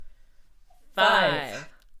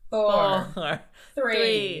4,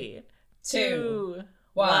 three, 3, 2,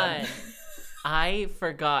 1. 1. I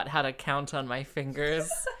forgot how to count on my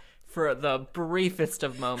fingers for the briefest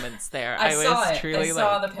of moments there. I saw was it. truly I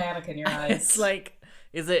saw the panic in your eyes. It's like,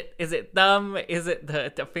 is it thumb? Is it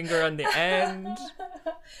the finger on the end?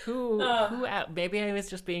 Maybe I was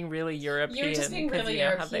just being really European. You're just being really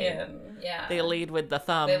European. They lead with the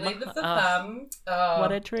thumb. They lead with the thumb. Oh.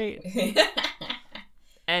 What a treat.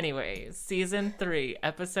 Anyways, season 3,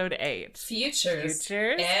 episode 8. Futures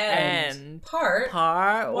and part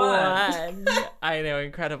 1. I know,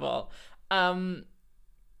 incredible.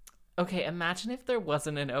 Okay, imagine if there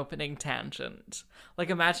wasn't an opening tangent. Like,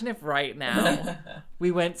 imagine if right now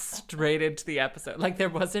we went straight into the episode. Like, there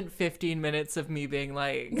wasn't 15 minutes of me being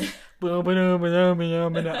like,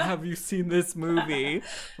 have you seen this movie?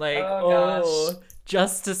 Like, oh,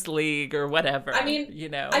 Justice League or whatever. I mean, you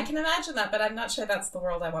know. I can imagine that, but I'm not sure that's the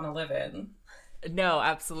world I want to live in. No,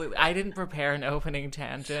 absolutely. I didn't prepare an opening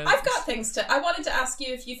tangent. I've got things to... I wanted to ask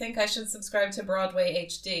you if you think I should subscribe to Broadway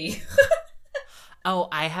HD. Oh,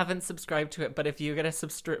 I haven't subscribed to it, but if you get a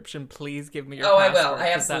subscription, please give me your password. I will. I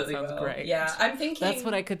absolutely will. That sounds great. Yeah, I'm thinking... That's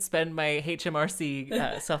what I could spend my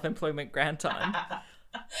HMRC self-employment grant on.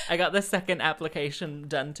 I got the second application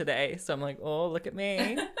done today, so I'm like, oh, look at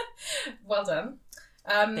me. Well done.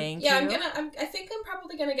 Thank you. I think I'm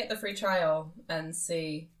probably gonna get the free trial and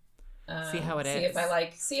see how it is.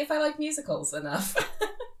 See if I like musicals enough.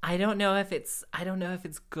 I don't know if it's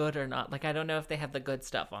good or not. Like, I don't know if they have the good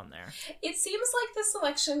stuff on there. It seems like the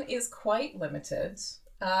selection is quite limited.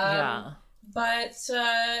 Yeah. But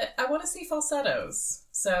I want to see falsettos,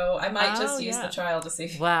 so I might just use the trial to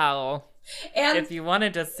see. Wow. And if you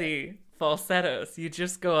wanted to see falsettos, you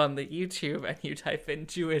just go on the YouTube and you type in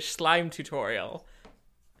Jewish slime tutorial.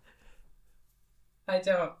 I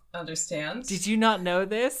don't understand. Did you not know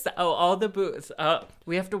this? Oh, all the booths.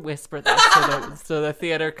 We have to whisper this so the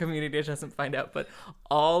theater community doesn't find out. But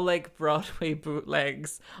all like Broadway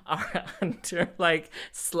bootlegs are under like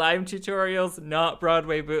slime tutorials, not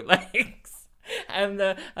Broadway bootlegs. And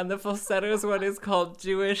the falsettos one is called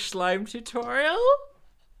Jewish slime tutorial.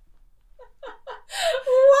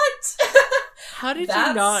 What? How did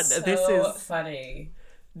you not? So this is funny.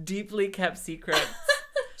 Deeply kept secret.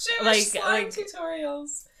 Jewish slime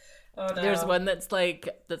tutorials. Oh no. There's one that's like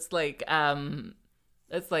it's like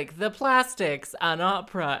the Plastics, an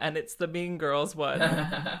opera, and it's the Mean Girls one.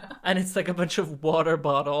 And it's like a bunch of water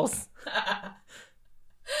bottles.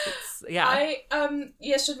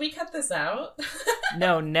 Should we cut this out?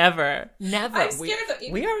 No, never. I'm scared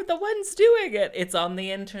we are the ones doing it. It's on the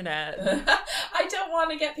internet. I don't want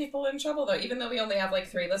to get people in trouble though, even though we only have like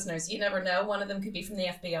 3 listeners. You never know. One of them could be from the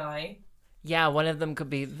FBI. Yeah, one of them could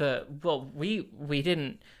be we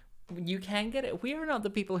didn't. You can get it. We are not the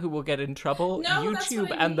people who will get in trouble. No, YouTube that's what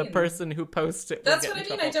I mean. And the person who posts it. That's will what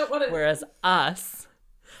get I in mean. trouble. I don't want to. Whereas us,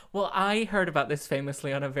 well, I heard about this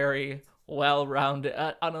famously on a very well-rounded,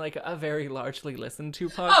 on like a very largely listened to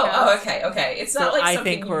podcast. Oh, okay. It's not like I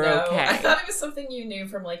something think we're you know. okay. I thought it was something you knew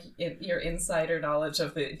from like your insider knowledge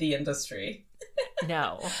of the industry.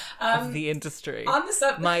 No, of the industry. On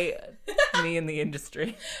the me in the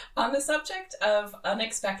industry. On the subject of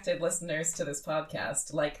unexpected listeners to this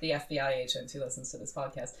podcast, like the FBI agent who listens to this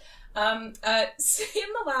podcast, in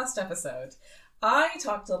the last episode, I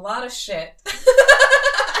talked a lot of shit.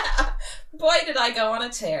 Boy, did I go on a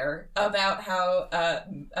tear about how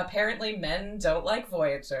apparently men don't like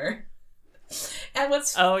Voyager. And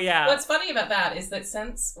what's funny about that is that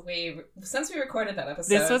since we recorded that episode,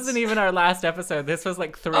 this wasn't even our last episode. This was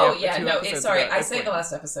like 2 episodes. Sorry, I say the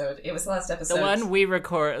last episode. It was the last episode. The one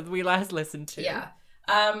we last listened to. Yeah.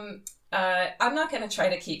 I'm not going to try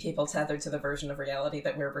to keep people tethered to the version of reality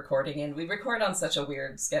that we're recording in. We record on such a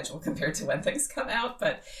weird schedule compared to when things come out.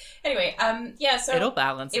 But anyway, so it'll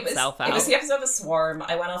balance itself out. It was the episode of Swarm.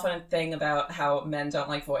 I went off on a thing about how men don't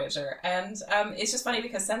like Voyager. And it's just funny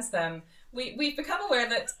because since then, we've become aware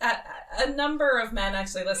that a number of men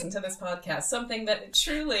actually listen to this podcast, something that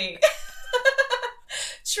truly,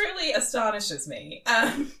 truly astonishes me.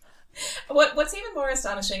 What's even more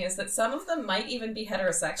astonishing is that some of them might even be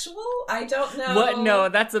heterosexual. I don't know. What? No,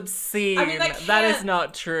 that's obscene. I mean, that is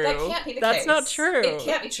not true. That can't be the case. That's not true. It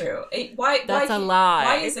can't be true. That's a lie.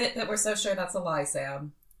 Why is it that we're so sure that's a lie,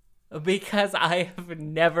 Sam? Because I have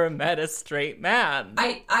never met a straight man.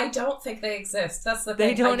 I don't think they exist. That's the thing.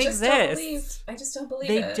 They don't exist. I just don't believe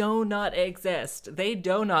they it. They do not exist. They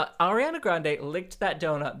do not. Ariana Grande licked that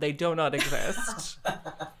donut. They do not exist.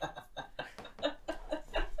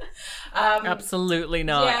 Absolutely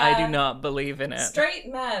not. yeah. I do not believe in it.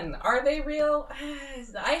 Straight men, are they real?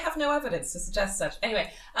 I have no evidence to suggest such.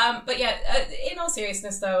 Anyway, but yeah, in all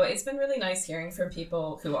seriousness though, it's been really nice hearing from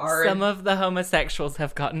people who are... Some of the homosexuals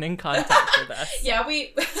have gotten in contact with us. Yeah,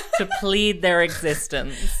 we... to plead their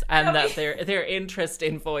existence and that their interest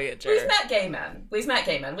in Voyager. We've met gay men. We know I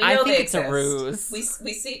think they it's exist. a ruse. We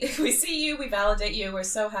see you, we validate you, we're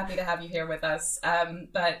so happy to have you here with us.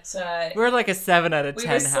 But we're like a 7 out of 10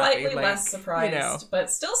 we were slightly happy. less surprised, you know. but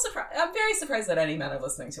still surprised. I'm very surprised that any men are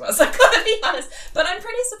listening to us. I've got to be honest. But I'm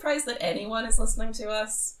pretty surprised that anyone is listening to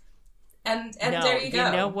us. And No, there you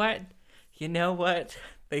go. You know what?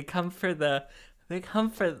 They come for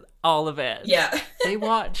all of it. Yeah. They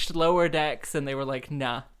watched Lower Decks and they were like,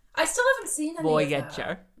 nah. I still haven't seen any Voyager. of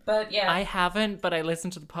that. But yeah. I haven't, but I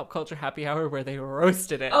listened to the Pop Culture Happy Hour where they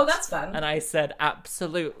roasted it. Oh, that's fun. And I said,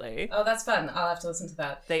 absolutely. Oh, that's fun. I'll have to listen to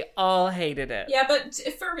that. They all hated it. Yeah, but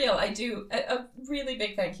for real, I do a really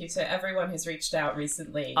big thank you to everyone who's reached out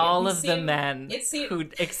recently. All of the men who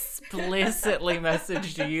explicitly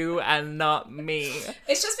messaged you and not me.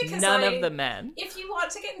 It's just because none of the men. If you want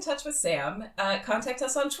to get in touch with Sam, contact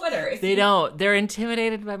us on Twitter. They don't. They're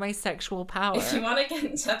intimidated by my sexual power. If you want to get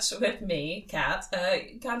in touch with me, Kat,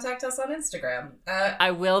 contact us on Instagram.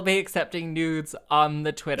 I will be accepting nudes on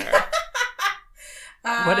the Twitter.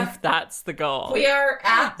 What if that's the goal? We are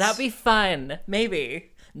at... That'd be fun.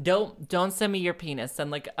 Maybe. Don't send me your penis.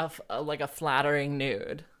 Send like a flattering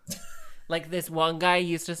nude. Like this one guy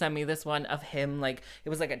used to send me this one of him, like it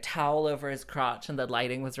was like a towel over his crotch and the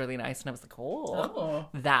lighting was really nice and I was like, oh.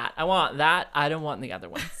 That. I want that. I don't want the other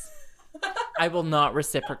ones. I will not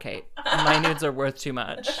reciprocate. My nudes are worth too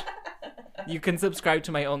much. You can subscribe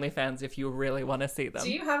to my OnlyFans if you really want to see them.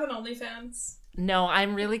 Do you have an OnlyFans? No,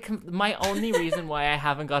 I'm really... my only reason why I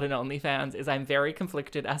haven't got an OnlyFans is I'm very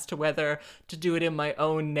conflicted as to whether to do it in my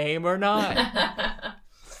own name or not.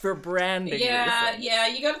 For branding reasons. Yeah,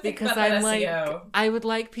 you gotta think about that SEO. I would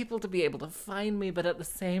like people to be able to find me, but at the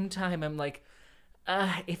same time, I'm like...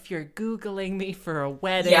 if you're Googling me for a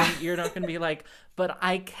wedding, you're not going to be like, but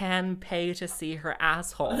I can pay to see her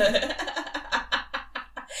asshole.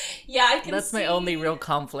 Yeah, I can That's my only real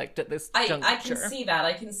conflict at this juncture. I can see that.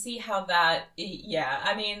 I can see how that... Yeah,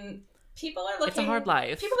 I mean, people are looking... It's a hard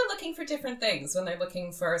life. People are looking for different things when they're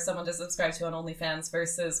looking for someone to subscribe to on OnlyFans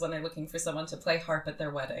versus when they're looking for someone to play harp at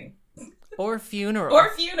their wedding. Or funeral.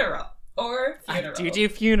 Or funeral. I do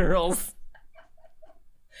funerals.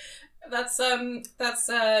 That's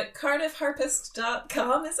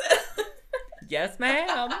cardiffharpist.com, is it? Yes,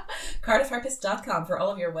 ma'am. cardiffharpist.com for all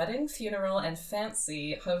of your wedding, funeral, and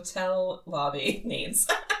fancy hotel lobby needs.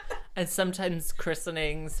 And sometimes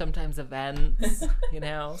christenings, sometimes events, you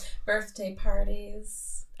know. Birthday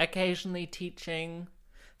parties. Occasionally teaching,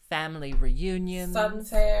 family reunions. Fun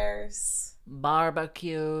fairs.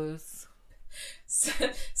 Barbecues.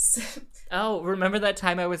 Oh, remember that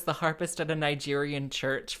time I was the harpist at a Nigerian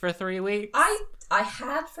church for 3 weeks? I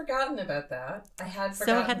had forgotten about that.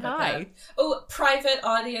 So had I. That. Oh, private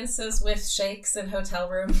audiences with sheikhs in hotel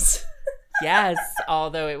rooms. Yes,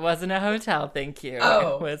 although it wasn't a hotel, thank you.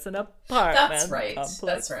 Oh. It was an apartment. That's right. Complex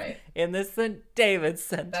That's right. In the St. David's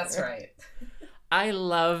Center. That's right. I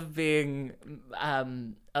love being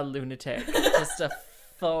a lunatic. Just a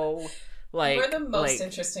faux, You're the most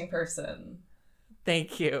interesting person.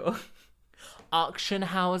 Thank you. Auction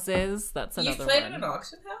houses. That's another one. You've played in an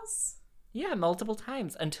auction house? Yeah, multiple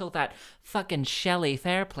times until that fucking Shelley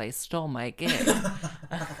Fairplay stole my gig.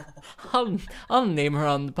 I'll name her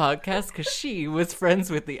on the podcast because she was friends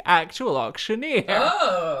with the actual auctioneer.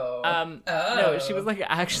 No, she was like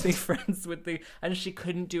actually friends with and she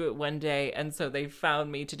couldn't do it one day, and so they found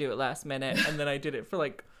me to do it last minute, and then I did it for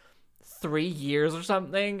like 3 years or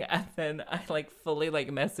something, and then I like fully like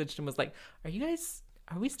messaged and was like,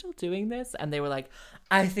 are we still doing this? And they were like,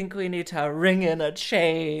 I think we need to ring in a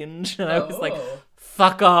change. And I was like,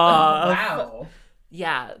 fuck off. Wow.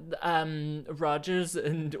 Yeah. Rogers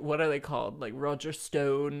and what are they called? Like Roger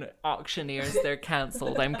Stone auctioneers. They're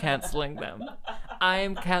cancelled. I'm cancelling them. I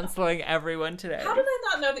am cancelling everyone today. How did I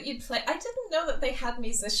not know that you'd play? I didn't know that they had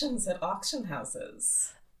musicians at auction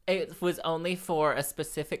houses. It was only for a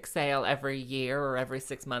specific sale every year or every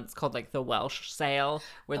 6 months called like the Welsh sale,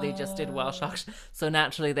 where they just did Welsh auction. So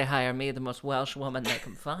naturally they hire me, the most Welsh woman they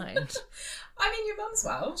can find. I mean, your mum's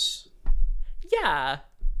Welsh. Yeah.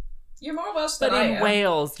 You're more Welsh than I am. But in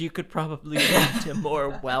Wales, you could probably find a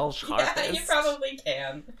more Welsh harpist. Yeah, you probably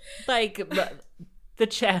can. Like, the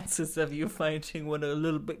chances of you finding one a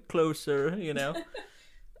little bit closer, you know.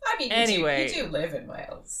 I mean, Anyway, you do live in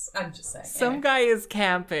Wales. I'm just saying. some guy is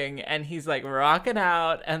camping and he's like rocking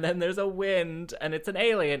out, and then there's a wind and it's an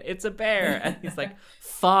alien. It's a bear, and he's like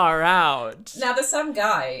far out. Now, the some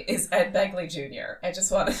guy is Ed Begley Jr. I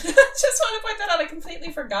just want to just want to point that out. I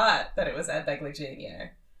completely forgot that it was Ed Begley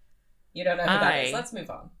Jr. You don't know who that is. Let's move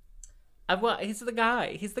on. Well, he's the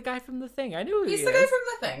guy. He's the guy from The Thing. I knew He's the guy from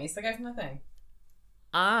The Thing. He's the guy from The Thing.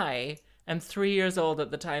 I am 3 years old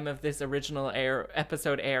at the time of this original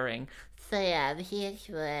episode airing. So yeah, here's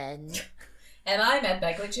one. And I'm Ed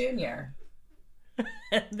Begley Jr.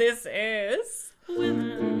 And this is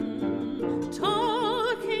Women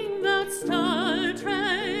Talking About Star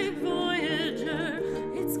Trek Voyager.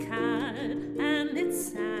 It's Kat and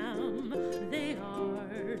it's Sam. They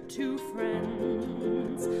are two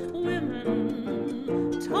friends.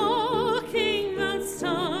 Women talking about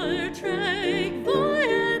Star Trek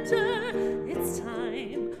Voyager. It's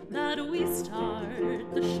time that we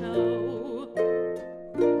start the show.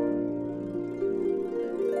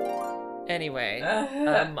 Anyway,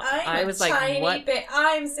 I was like, what?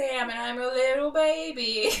 I'm Sam and I'm a little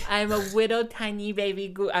baby. I'm a little tiny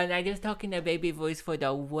baby and I just talk in a baby voice for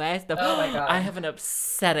the West. Oh my God. I have an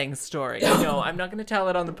upsetting story. No, I'm not going to tell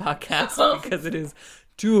it on the podcast because it is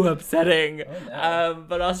too upsetting. Oh, no.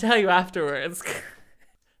 But I'll tell you afterwards.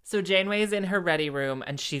 So Janeway is in her ready room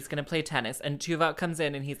and she's going to play tennis. And Tuvok comes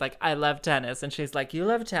in and he's like, I love tennis. And she's like, you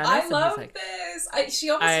love tennis? I and love like, this. She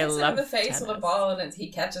almost hits him in the face with a ball and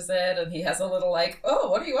he catches it and he has a little like, oh,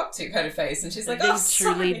 what are you up to kind of face. And she's like, oh,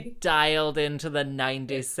 truly sorry. dialed into the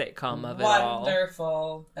 90s sitcom of it all.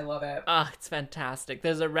 Wonderful. I love it. Oh, it's fantastic.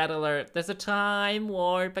 There's a red alert. There's a time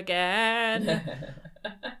warp again.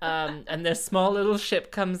 And this small little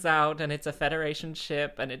ship comes out and it's a Federation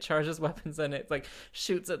ship and it charges weapons and it like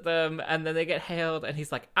shoots at them and then they get hailed and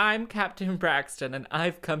he's like, I'm Captain Braxton and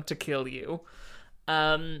I've come to kill you.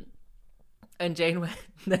 And Janeway,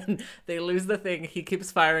 then they lose the thing. He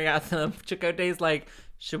keeps firing at them. Chakotay's like,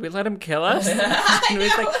 should we let him kill us?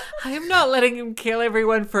 Janeway's like, I am not letting him kill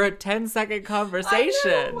everyone for a 10-second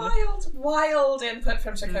conversation. Wild input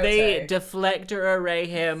from Chakotay. They deflect or array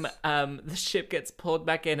him. The ship gets pulled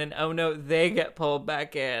back in, and oh no, they get pulled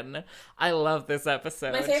back in. I love this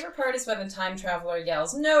episode. My favorite part is when the time traveler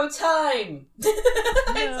yells, "No time!"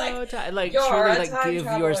 No time. Like, truly, like, give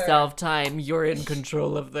yourself time. You're in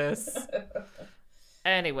control of this.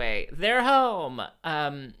 Anyway, they're home.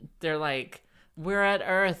 They're like, we're at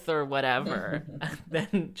Earth or whatever.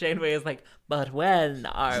 Then Janeway is like, but when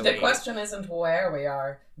are we? The question isn't where we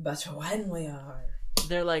are, but when we are.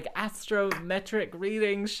 They're like, astrometric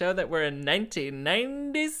readings show that we're in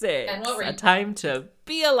 1996. And what were you... A time to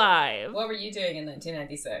be alive. What were you doing in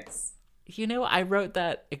 1996? You know, I wrote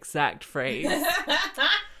that exact phrase.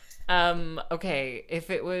 Okay, if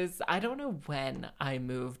it was, I don't know when I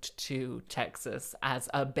moved to Texas as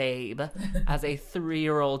a babe, as a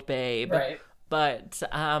 3-year-old babe. Right. But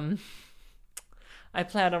I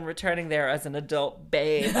plan on returning there as an adult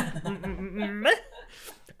babe.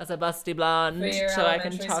 As a busty blonde. So I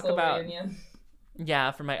can talk about reunion.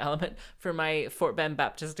 Yeah, for my Fort Bend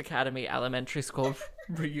Baptist Academy elementary school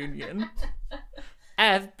reunion.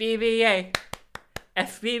 FBBA.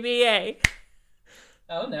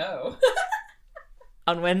 Oh no.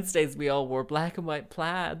 On Wednesdays we all wore black and white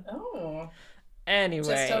plaid. Oh. Anyway.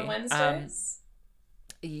 Just on Wednesdays?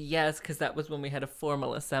 Yes, because that was when we had a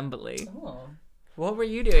formal assembly. Oh. What were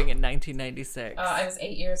you doing in 1996? I was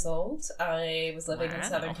 8 years old. I was living in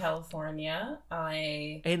Southern California.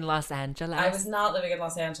 In Los Angeles? I was not living in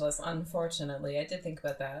Los Angeles, unfortunately. I did think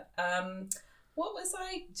about that. What was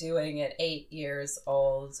I doing at 8 years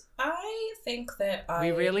old? I think that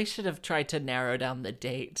We really should have tried to narrow down the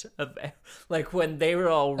date of, like, when they were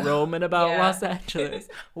all roaming about Los Angeles.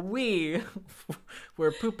 We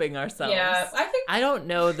were pooping ourselves. Yeah, I don't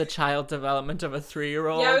know the child development of a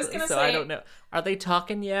 3-year-old, I was gonna say... I don't know. Are they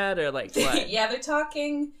talking yet, or like what? Yeah, they're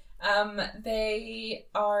talking. They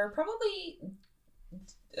are probably...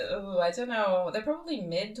 Oh, I don't know. They're probably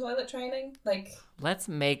mid-toilet training. Like, let's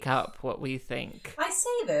make up what we think. I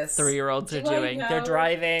say this. 3-year-olds are doing. They're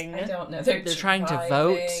driving. I don't know. They're trying to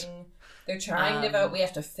vote. They're trying to vote. We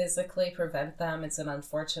have to physically prevent them. It's an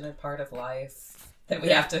unfortunate part of life that we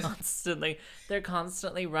have to... They're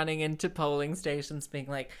constantly running into polling stations being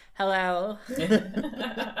like, hello.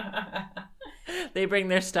 They bring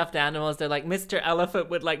their stuffed animals. They're like, Mr. Elephant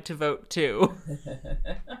would like to vote too.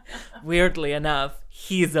 Weirdly enough,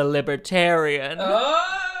 he's a libertarian.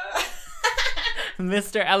 Oh!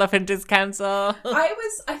 Mr. Elephant is cancelled. I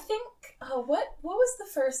think, what was the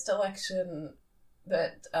first election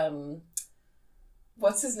that,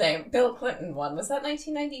 what's his name? Bill Clinton won. Was that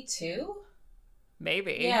 1992?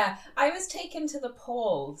 Maybe. Yeah, I was taken to the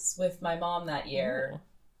polls with my mom that year. Ooh.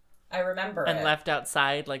 I remember And it. left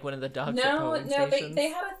outside like one of the dogs at No, polling no, stations. they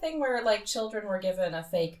had a thing where like children were given a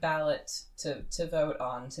fake ballot to vote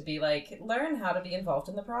on, to be like, learn how to be involved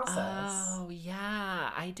in the process. Oh,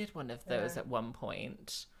 yeah. I did one of those Yeah. at one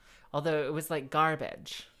point. Although it was like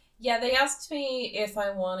garbage. Yeah, they asked me if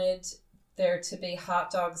I wanted there to be hot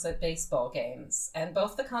dogs at baseball games, and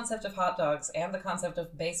both the concept of hot dogs and the concept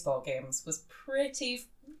of baseball games was pretty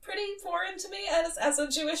foreign to me as a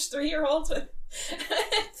Jewish 3-year-old with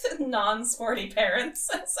non-sporty parents.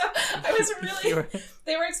 So I was really,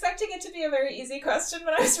 they were expecting it to be a very easy question,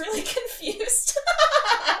 but I was really confused.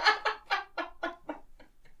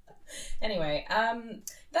 Anyway,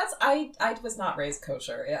 that's I was not raised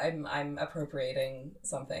kosher. I'm appropriating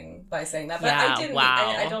something by saying that, but Yeah, I didn't.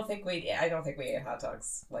 wow. I don't think we ate hot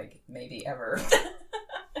dogs like maybe ever.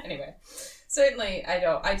 Anyway, certainly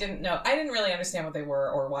I didn't know. I didn't really understand what they were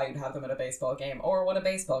or why you'd have them at a baseball game or what a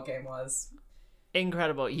baseball game was.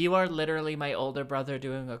 Incredible. You are literally my older brother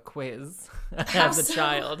doing a quiz How as a so?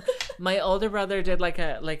 child. My older brother did like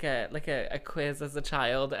a quiz as a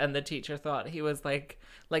child, and the teacher thought he was like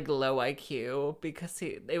low IQ because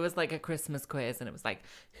it was like a Christmas quiz, and it was like,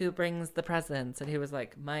 who brings the presents? And he was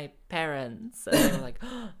like, my parents. And they were like,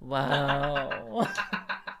 wow.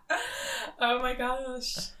 Oh my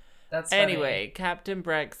gosh. That's funny. Anyway, Captain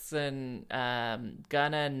Brexton,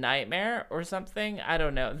 Gonna Nightmare or something. I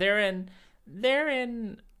don't know. They're in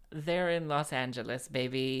Los Angeles,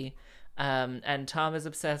 baby. And Tom is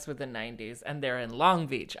obsessed with the 90s, and they're in Long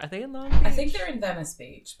Beach. Are they in Long Beach? I think they're in Venice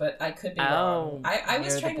Beach, but I could be wrong. I was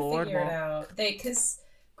near the trying to figure it boardwalk. out. Because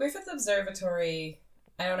Griffith Observatory,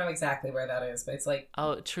 I don't know exactly where that is, but it's like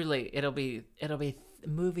Oh, truly, it'll be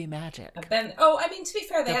movie magic. to be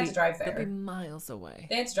fair, they had to drive They'll be there. miles away.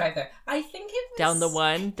 They had to drive there. I think it was Down the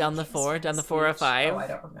 1, down the I think it was 4, down the Venice 405. Beach. Oh, I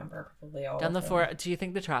don't remember probably all. Down the of 4. Do you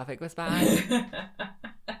think the traffic was bad?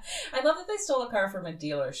 I love that they stole a car from a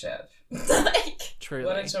dealership. Like, Truly.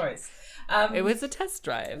 what a choice. It was a test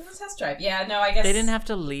drive. It was a test drive. Yeah, no, I guess They didn't have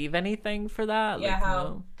to leave anything for that. Yeah, like, how?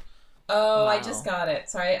 no. Oh, I Wow. just got it.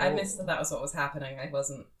 Sorry, I Oh. missed that was what was happening. I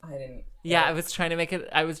didn't. Yeah, I was trying to make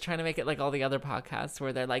it like all the other podcasts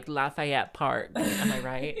where they're like Lafayette Park. Am I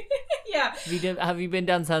right? Yeah. Have you been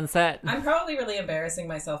down Sunset? I'm probably really embarrassing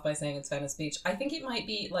myself by saying it's Venice Beach. I think it might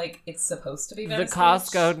be like it's supposed to be The Venice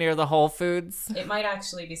Costco Beach. near the Whole Foods. It might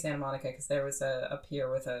actually be Santa Monica because there was a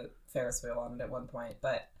pier with a Ferris wheel on it at one point.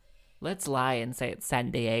 But Let's lie and say it's San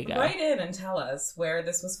Diego. write in and tell us where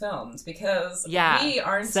this was filmed because Yeah, we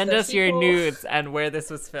aren't. send the us your people- nudes and where this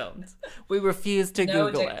was filmed. We refuse to No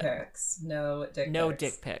Google dick it. pics. No dick. No pics.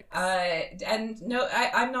 dick pics. And no,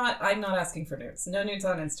 I'm not asking for nudes. No nudes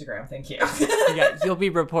on Instagram, thank you. Yeah, you'll be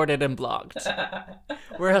reported and blocked.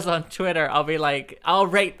 Whereas on Twitter, I'll be like, I'll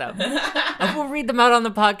rate them. I will read them out on the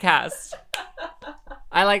podcast.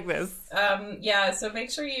 I like this. Yeah, so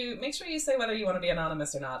make sure you say whether you want to be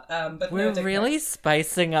anonymous or not. But We're no dick really pics.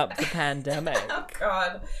 spicing up the pandemic. Oh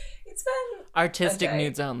God, it's been Artistic Okay.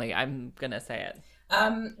 nudes only. I'm gonna say it.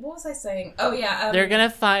 What was I saying? Oh yeah, They're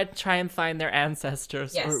gonna try and find their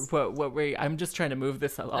ancestors. Yes. Or what we. I'm just trying to move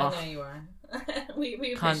this I along know you are. we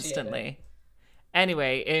appreciate constantly. it.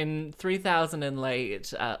 Anyway, in 3000 and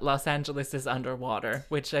late, Los Angeles is underwater,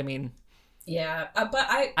 which I mean, Yeah, but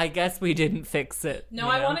I guess we didn't fix it. no,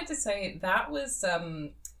 you I know? wanted to say that was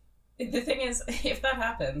the thing is, if that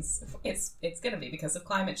happens, it's going to be because of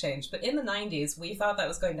climate change. But in the 90s, we thought that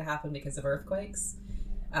was going to happen because of earthquakes.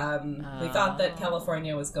 We thought that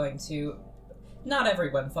California was going to. Not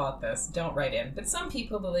everyone thought this, don't write in, but some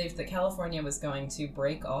people believed that California was going to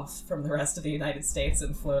break off from the rest of the United States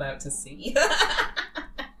and float out to sea.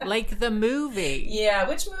 Like the movie Yeah,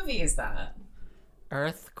 which movie is that?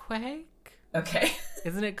 Earthquake. Okay.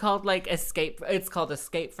 Isn't it called like Escape? It's called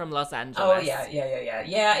Escape from Los Angeles. Oh, yeah.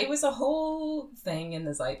 Yeah, it was a whole thing in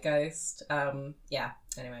the zeitgeist. Yeah,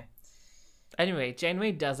 anyway. Anyway,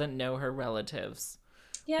 Janeway doesn't know her relatives,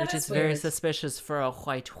 Yeah, which that's is very weird. suspicious for a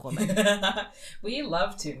white woman. We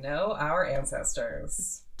love to know our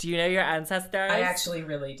ancestors. Do you know your ancestors? I actually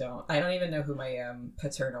really don't. I don't even know who my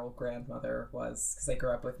paternal grandmother was because I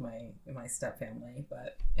grew up with my step family.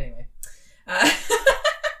 But anyway,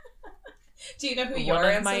 do you know who your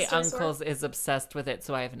One of my ancestors uncles is obsessed with it,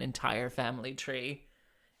 so I have an entire family tree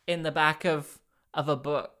in the back of a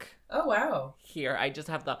book. were? Oh wow! Here, I just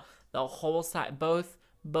have the whole side, both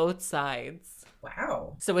sides.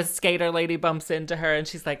 Wow. So a skater lady bumps into her and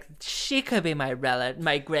she's like, she could be my relative,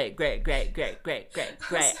 my great aunt.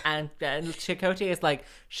 And Chakotay is like,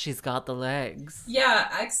 she's got the legs.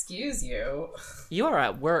 Yeah, excuse you. You are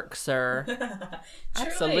at work, sir.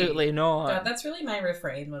 Absolutely not. God, that's really my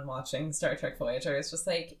refrain when watching Star Trek Voyager. It's just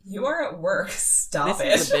like, you are at work. Stop it.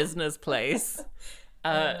 This is a business place.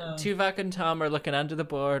 Tuvok and Tom are looking under the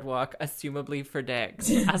boardwalk, assumably for dicks.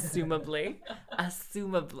 Assumably,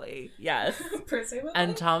 yes. Presumably.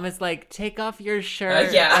 And Tom is like, take off your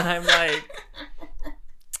shirt. Yeah. And I'm like,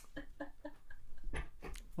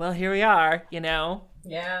 well, here we are, you know?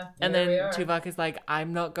 Yeah. And then Tuvok is like,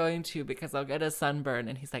 I'm not going to because I'll get a sunburn.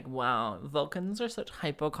 And he's like, wow, Vulcans are such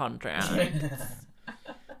hypochondriacs.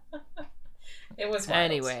 It was wild.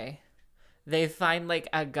 Anyway, they find like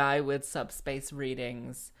a guy with subspace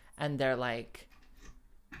readings and they're like,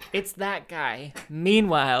 it's that guy.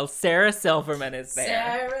 Meanwhile, Sarah Silverman is there.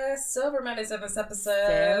 Sarah Silverman is in this episode.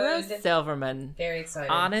 Sarah Silverman. Very excited.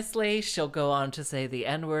 Honestly, she'll go on to say the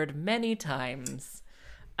N-word many times.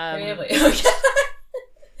 Really? Okay.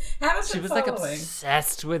 Haven't She been was following. like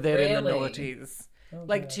obsessed with it in the Really? noughties. Oh,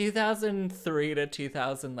 Like God. 2003 to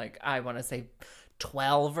 2000, like I want to say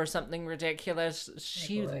 12 or something ridiculous.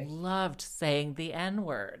 She boy. loved saying the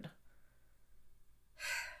N-word.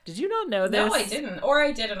 Did you not know this? No, I didn't. Or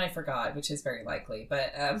I did and I forgot, which is very likely.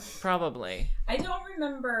 But Probably. I don't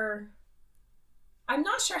remember. I'm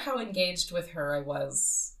not sure how engaged with her I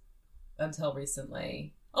was until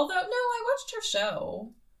recently. Although, no, I watched her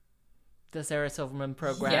show. The Sarah Silverman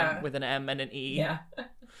program Yeah. with an M and an E. Yeah.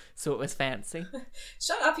 So it was fancy.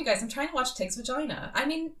 Shut up, you guys. I'm trying to watch Tig's Vagina. I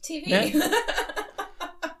mean, TV.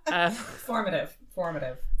 Formative.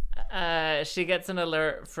 She gets an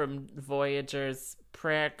alert from Voyager's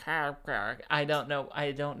I don't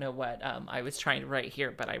know what I was trying to write here,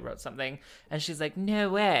 but I wrote something. And she's like, no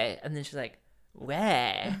way. And then she's like,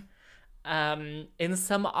 where? In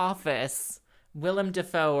some office, Willem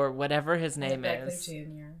Dafoe or whatever his name is.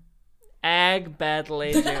 Jr. Egg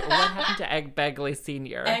Bedley. What happened to Egg Begley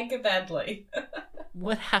Sr.? Egg Bedley.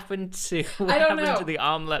 What happened to I don't know. to the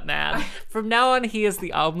Omelette Man? From now on, he is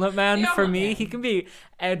the Omelette Man The for Omelette me. Man. He can be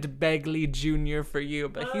Ed Begley Jr. for you,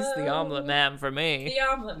 but he's the Omelette Man for me. The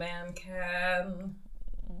Omelette Man can.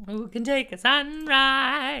 Who can take a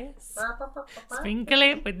sunrise? Sprinkle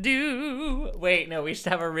it with dew. Wait, no, we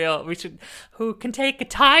should have who can take a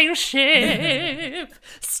time ship?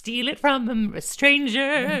 Steal it from a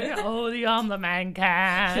stranger. Oh, the Omelette Man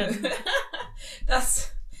can. That's.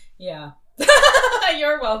 Yeah.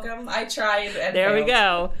 You're welcome. I tried and There we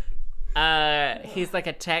failed. go. He's like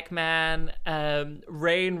a tech man.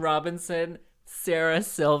 Rain Robinson, Sarah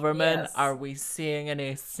Silverman. Yes. Are we seeing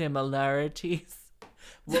any similarities?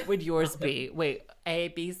 What would yours be? Wait, A,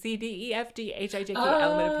 B, C, D, E, F, G, H, I, J, K,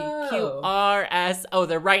 L, M, N, P, Q, R, S. Oh,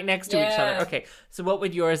 they're right next to each other. Yeah. Okay, so what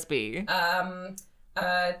would yours be?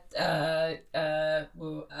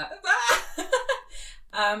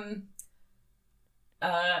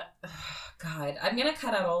 God, I'm gonna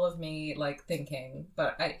cut out all of me like thinking,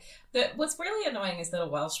 but what's really annoying is that a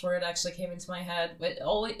Welsh word actually came into my head. It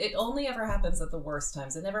only ever happens at the worst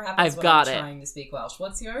times. It never happens I've when got I'm it. trying to speak Welsh.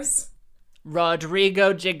 What's yours?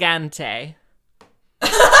 Rodrigo Gigante.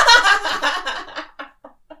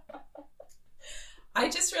 I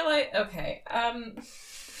just realized. Okay.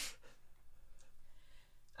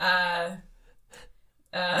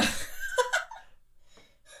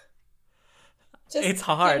 Just It's give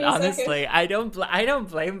hard, me a second. honestly. I don't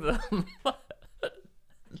blame them.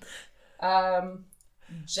 Jam.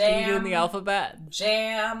 Are you in the alphabet?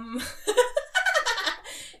 Jam.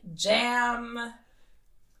 Jam.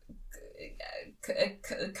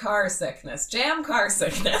 Car sickness. Jam car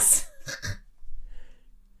sickness.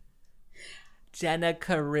 Jenna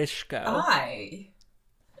Karishko. I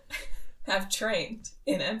have trained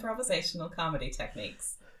in improvisational comedy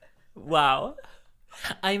techniques. Wow.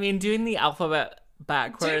 I mean, doing the alphabet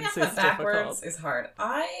backwards Doing is that backwards difficult. is hard.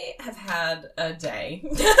 I have had a day.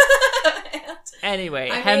 Anyway,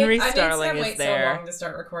 I Henry made Starling Sam is wait so there. long to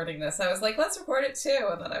start recording this. I was like, let's record it too,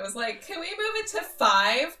 and then I was like, can we move it to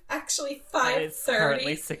 5? Actually, 5:30. It's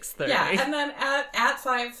currently 6:30. Yeah, and then at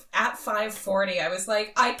 5:40, I was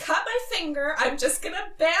like, I cut my finger. I'm just gonna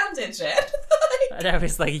bandage it. And I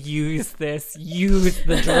was like, use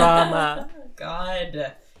the drama.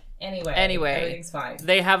 God. Anyway, everything's fine.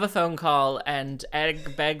 They have a phone call, and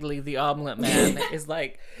Egg Begley, the Omelette Man, is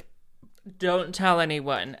like, don't tell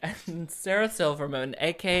anyone. And Sarah Silverman,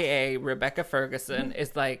 aka Rebecca Ferguson,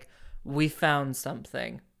 is like, we found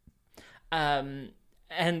something. And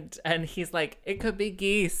he's like, it could be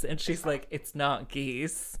geese. And she's like, it's not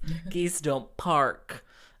geese. Geese don't park.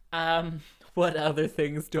 What other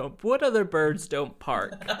birds don't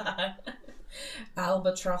park?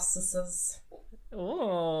 Albatrosses.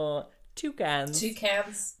 Oh, toucans.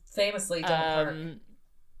 Toucans famously don't park.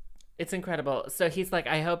 It's incredible. So he's like,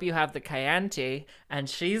 I hope you have the Chianti. And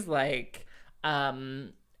she's like, I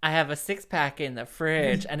have a 6-pack in the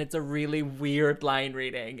fridge. And it's a really weird line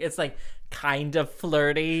reading. It's like kind of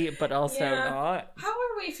flirty, but also not. How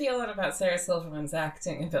are we feeling about Sarah Silverman's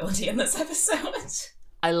acting ability in this episode?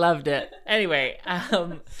 I loved it. Anyway,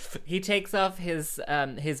 he takes off his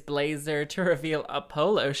blazer to reveal a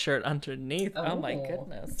polo shirt underneath. Oh my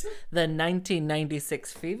goodness. The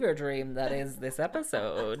 1996 fever dream that is this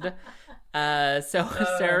episode.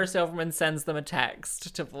 Sarah Silverman sends them a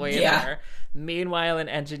text to Voyager. Yeah. Meanwhile, in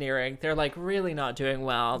engineering, they're like really not doing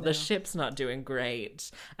well. No. The ship's not doing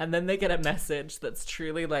great. And then they get a message that's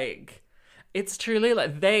truly like, it's truly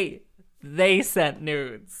like they sent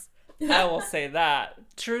nudes. I will say that.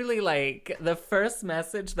 Truly, like, the first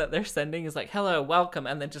message that they're sending is like, hello, welcome,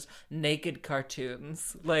 and then just naked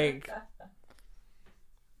cartoons. Like,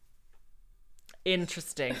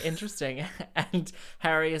 interesting. And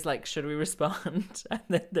Harry is like, should we respond? And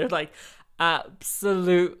then they're like,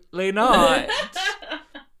 absolutely not.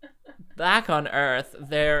 Back on Earth,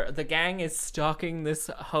 the gang is stalking this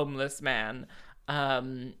homeless man.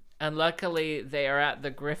 And luckily, they are at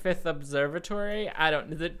the Griffith Observatory.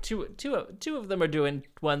 The two of them are doing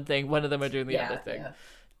one thing. One of them are doing the other thing. Yeah.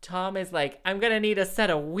 Tom is like, I'm gonna need a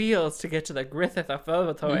set of wheels to get to the Griffith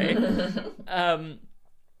Observatory.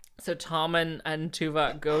 So Tom and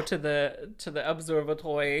Tuvok go to the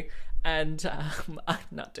observatory, and I'm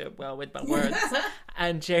not doing well with my words.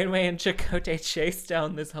 And Janeway and Chakotay chase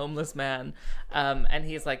down this homeless man, and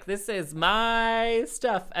he's like, "This is my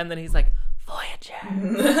stuff," and then he's like, Voyager.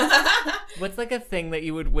 What's like a thing that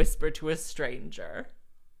you would whisper to a stranger?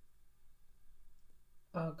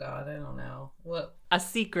 Oh God, I don't know. What? A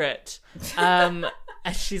secret. And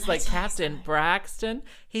she's like, Captain Braxton.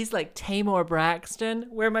 He's like, Tamor Braxton.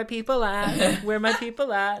 Where my people at? Where my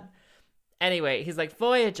people at? Anyway, he's like,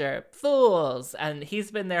 Voyager, fools. And he's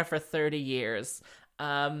been there for 30 years.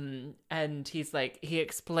 And he's like, he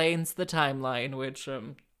explains the timeline, which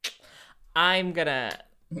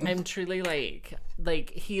I'm truly like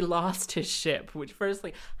he lost his ship, which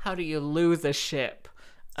firstly, how do you lose a ship?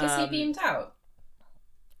 Because he beamed out.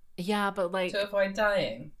 Yeah, but like to avoid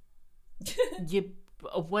dying.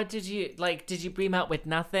 What did you like? Did you beam out with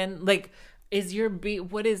nothing? Like, is your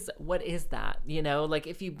what is that? You know, like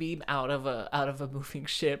if you beam out of a moving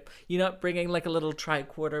ship, you're not bringing like a little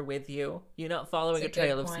tricorder with you. You're not following a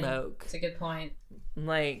trail of smoke. It's a good point.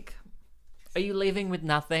 Like, are you leaving with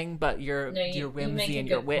nothing but your whimsy and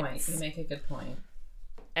your wits? You make a good point.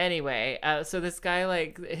 Anyway, so this guy,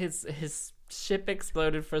 like, his ship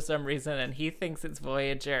exploded for some reason, and he thinks it's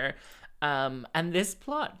Voyager. And this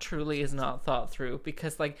plot truly is not thought through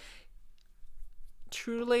because, like,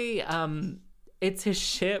 truly, it's his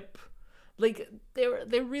ship. Like,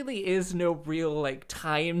 there really is no real, like,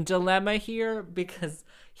 time dilemma here because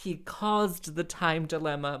he caused the time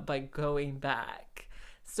dilemma by going back.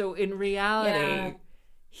 So in reality,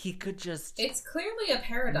 he could just... It's clearly a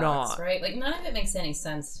paradox, right? Like, none of it makes any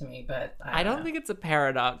sense to me, but... I don't think it's a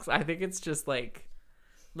paradox. I think it's just, like...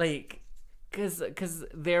 Because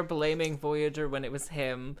they're blaming Voyager when it was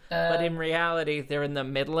him. But in reality, they're in the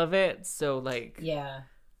middle of it. So, like... Yeah.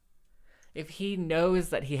 If he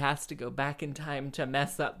knows that he has to go back in time to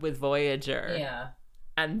mess up with Voyager... Yeah.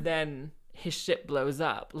 And then his ship blows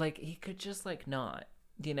up. Like, he could just, like, not,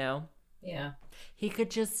 you know? Yeah. He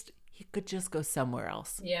could just go somewhere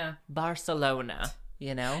else. Yeah. Barcelona,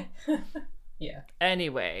 you know? Yeah.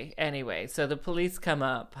 Anyway, so the police come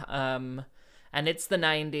up, and it's the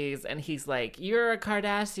 90s, and he's like, you're a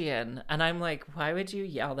Cardassian. And I'm like, why would you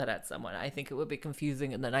yell that at someone? I think it would be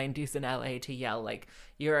confusing in the 90s in LA to yell, like,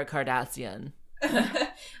 you're a Cardassian.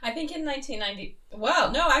 I think in 1990...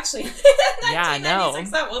 Well, no, actually,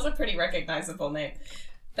 1996, yeah, that was a pretty recognizable name.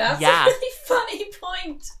 That's a really funny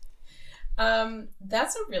point.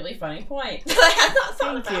 That's a really funny point that I had not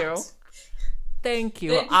thought about. Thank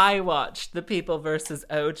you. I watched The People vs.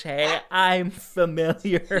 OJ. I'm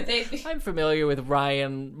familiar. I'm familiar with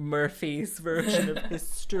Ryan Murphy's version of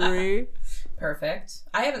history. Perfect.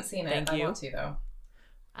 I haven't seen it. Thank you. I want to, though.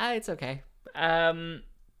 It's okay.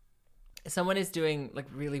 Someone is doing, like,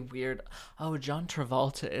 really weird... Oh, John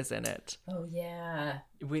Travolta is in it. Oh, yeah.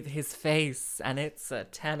 With his face, and it's a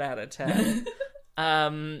 10 out of 10.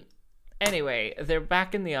 Anyway, they're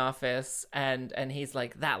back in the office, and he's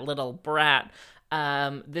like, that little brat.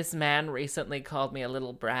 This man recently called me a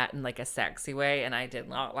little brat in like a sexy way, and I did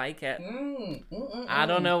not like it. I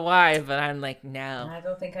don't know why, but I'm like, no. I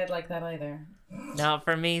don't think I'd like that either. Not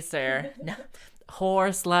for me, sir. No. Whore,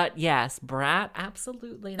 slut, yes. Brat,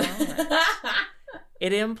 absolutely not.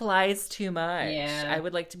 It implies too much. Yeah. I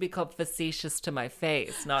would like to be called facetious to my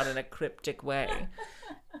face, not in a cryptic way.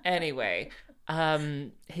 Anyway,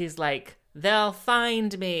 he's like, they'll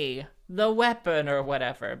find me, the weapon or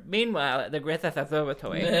whatever. Meanwhile, at the Griffith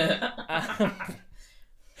Observatory,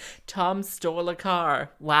 Tom stole a car.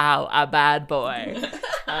 Wow, a bad boy.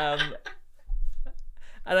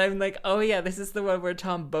 And I'm like, oh yeah, this is the one where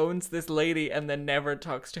Tom bones this lady and then never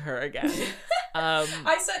talks to her again.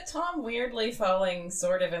 I said Tom weirdly falling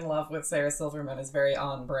sort of in love with Sarah Silverman is very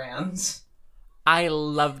on brand. I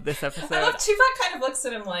love this episode. I love Tuvok kind of looks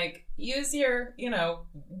at him like, use your,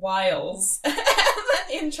 wiles. And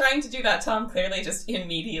then in trying to do that, Tom clearly just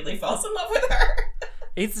immediately falls in love with her.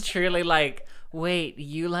 It's truly like, wait,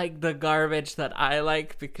 you like the garbage that I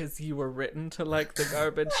like because you were written to like the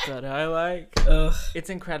garbage that I like? Ugh. It's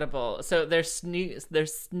incredible. So they're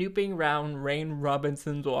snooping around Rain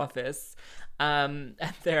Robinson's office. And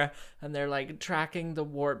they're like tracking the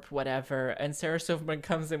warp, whatever. And Sarah Silverman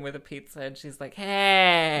comes in with a pizza and she's like,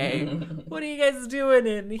 hey, what are you guys doing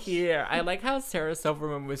in here? I like how Sarah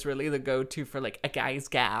Silverman was really the go-to for like a guy's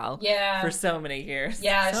gal. Yeah. For so many years.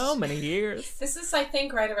 Yeah. So many years. This is, I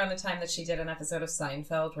think, right around the time that she did an episode of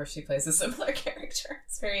Seinfeld where she plays a similar character.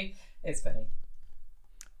 It's funny.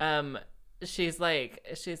 She's like,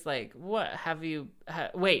 what have you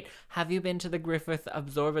been to the Griffith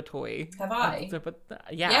Observatory? Have I?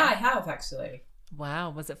 Yeah, I have actually. Wow,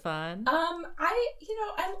 was it fun?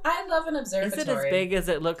 I love an observatory. Is it as big as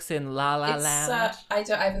it looks in La La Land? I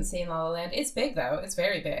haven't seen La La Land. It's big though. It's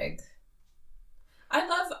very big. I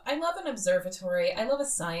love an observatory. I love a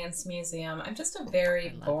science museum. I'm just a very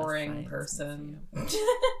boring person.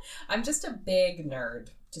 I'm just a big nerd.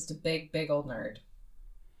 Just a big old nerd.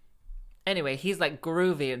 Anyway, he's like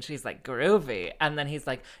groovy and she's like groovy. And then he's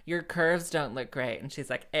like, your curves don't look great. And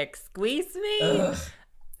she's like, excuse me? Ugh,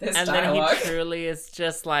 this and dialogue. Then he truly is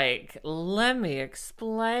just like, let me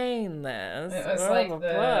explain this. It was like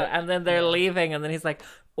and then they're leaving and then he's like,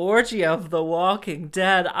 Orgy of the Walking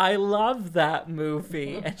Dead. I love that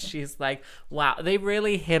movie. And she's like, wow, they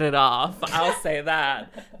really hit it off. I'll say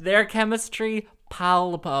that. Their chemistry,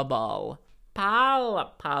 palpable.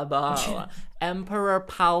 Emperor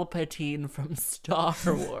Palpatine from Star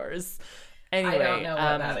Wars. Anyway, I don't know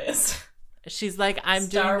what that is. She's like, I'm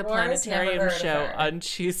Star doing the Wars? planetarium show on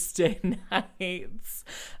Tuesday nights.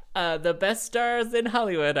 The best stars in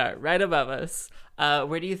Hollywood are right above us.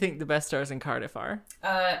 Where do you think the best stars in Cardiff are?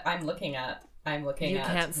 I'm looking at. You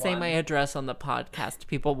can't say my address on the podcast.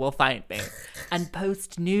 People will find me and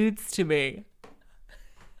post nudes to me.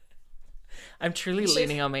 I'm truly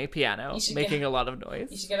leaning on my piano, making a lot of noise.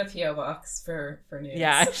 You should get a P.O. box for nudes.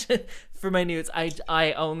 Yeah, for my nudes.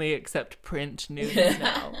 I only accept print nudes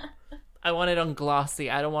now. I want it on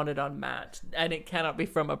glossy. I don't want it on matte. And it cannot be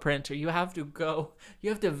from a printer. You have to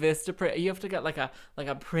Vistaprint. You have to get like a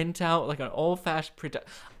printout, like an old-fashioned printout.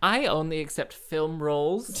 I only accept film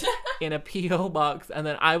rolls in a P.O. box, and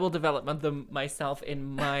then I will develop them myself in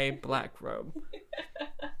my black room.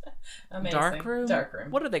 Amazing. Dark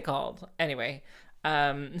room? What are they called? Anyway,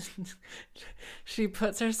 she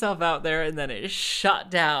puts herself out there and then it's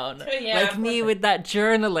shut down. Yeah, like me with that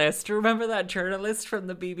journalist. Remember that journalist from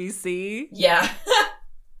the BBC? Yeah.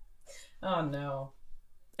 Oh no.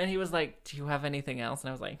 And he was like, do you have anything else? And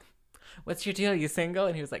I was like, what's your deal? You single?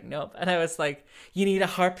 And he was like, nope. And I was like, you need a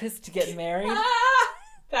harpist to get married?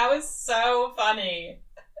 That was so funny.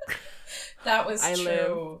 That was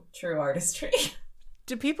true artistry.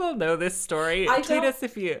 Do people know this story? Tweet us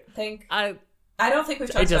if you think. I don't think we've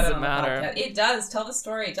talked about it on the podcast. It does. Tell the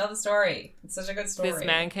story. It's such a good story. This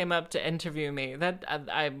man came up to interview me.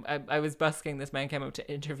 I was busking. This man came up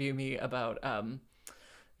to interview me about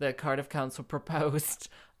the Cardiff Council proposed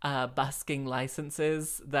busking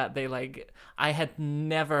licenses that they like. I had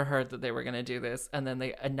never heard that they were going to do this, and then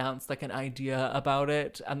they announced like an idea about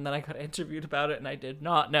it, and then I got interviewed about it, and I did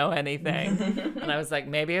not know anything. And I was like,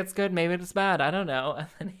 maybe it's good, maybe it's bad, I don't know. And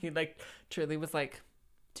then he like truly was like,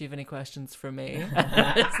 do you have any questions for me?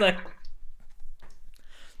 It's like,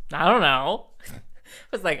 I don't know. I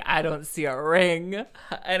was like, I don't see a ring.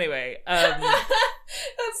 Anyway, that's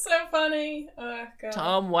so funny. Oh, God.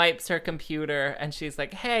 Tom wipes her computer and she's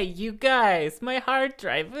like, hey, you guys, my hard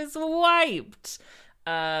drive is wiped.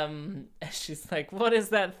 She's like, what is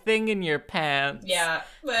that thing in your pants? Yeah.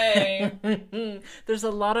 There's a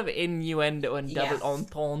lot of innuendo and double Yes.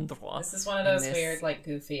 entendre. This is one of those weird, like,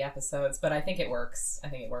 goofy episodes, but I think it works.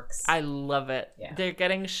 I love it. Yeah. They're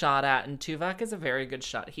getting shot at, and Tuvok is a very good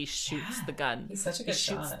shot. He shoots the gun. He's such a good He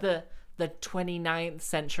shoots shot. the 29th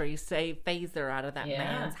century phaser out of that Yeah.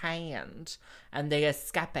 man's hand, and they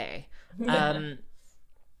escape.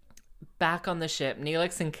 Back on the ship,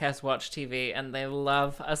 Neelix and Kes watch TV, and they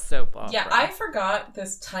love a soap opera. Yeah, I forgot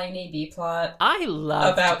this tiny B-plot I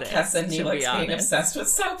love about this, Kes and to Neelix be being honest. obsessed with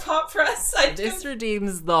soap operas. This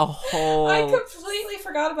redeems the whole... I completely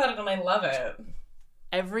forgot about it, and I love it.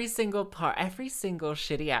 Every single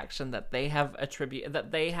shitty action that they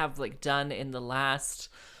have like done in the last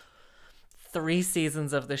 3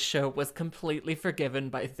 seasons of the show was completely forgiven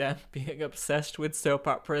by them being obsessed with soap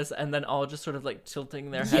operas and then all just sort of like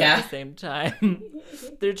tilting their head at the same time.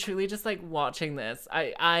 They're truly just like watching this.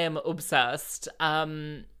 I am obsessed.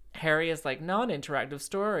 Harry is like, non-interactive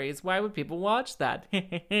stories. Why would people watch that?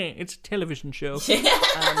 It's a television show.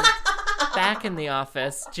 Back in the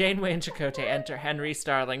office, Janeway and Chakotay enter Henry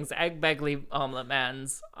Starling's Egg Begley Omelette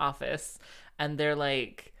Man's office, and they're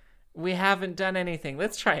like, we haven't done anything.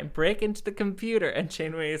 Let's try and break into the computer. And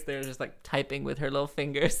Janeway is there just like typing with her little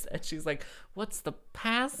fingers, and she's like, what's the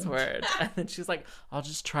password? And then she's like, I'll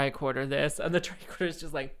just tricorder this. And the tricorder is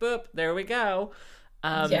just like, boop, there we go.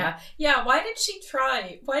 Yeah. Why did she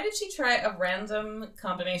try a random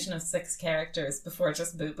combination of 6 characters before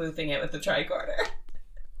just booping it with the tricorder?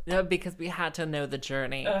 No, because we had to know the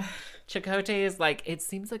journey. Chakotay is like, it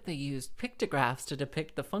seems like they used pictographs to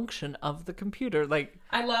depict the function of the computer. Like,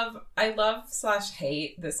 I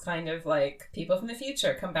love/hate this kind of like people from the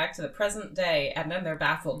future come back to the present day and then they're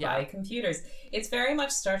baffled by computers. It's very much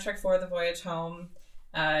Star Trek IV: The Voyage Home,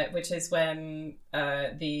 which is when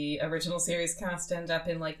the original series cast end up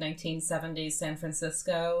in like 1970s San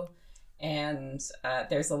Francisco, and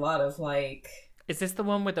there's a lot of like. Is this the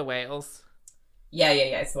one with the whales? Yeah.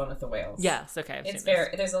 It's the one with the whales. Yes, okay.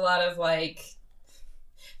 There's a lot of like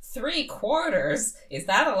 3/4. Is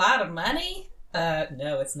that a lot of money?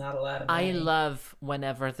 No, it's not a lot of money. I love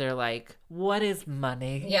whenever they're like, what is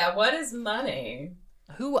money? Yeah, what is money?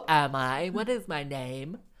 Who am I? What is my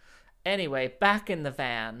name? Anyway, back in the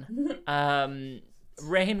van,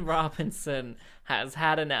 Rain Robinson has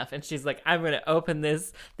had enough, and she's like, I'm gonna open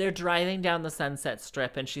this. They're driving down the Sunset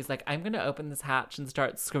Strip, and she's like, I'm gonna open this hatch and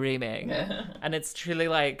start screaming. And it's truly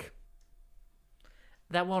like,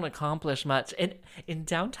 that won't accomplish much. In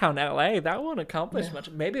downtown LA, that won't accomplish much.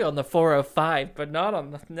 Maybe on the 405, but not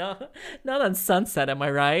on Sunset, am I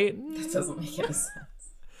right? That doesn't make any sense.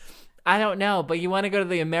 I don't know, but you want to go to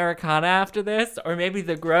the Americana after this? Or maybe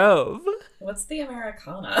the Grove? What's the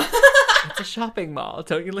Americana? It's a shopping mall.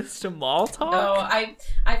 Don't you listen to Mall Talk? No,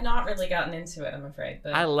 I've not really gotten into it, I'm afraid.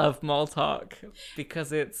 But I love Mall Talk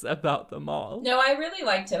because it's about the mall. no, I really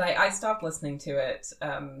liked it. I stopped listening to it.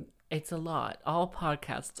 It's a lot. All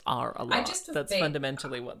podcasts are a lot. That's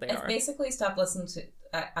fundamentally what they are. I've basically stopped listening to...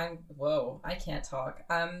 I can't talk.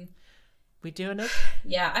 We doing it?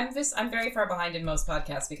 Yeah, I'm very far behind in most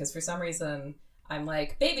podcasts because for some reason I'm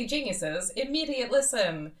like, baby geniuses, immediate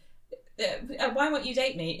listen. Why won't you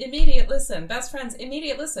date me? Immediate listen. Best friends,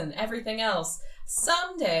 immediate listen. Everything else.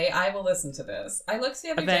 Someday I will listen to this. I looked the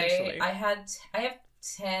other day. I have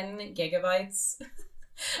 10 gigabytes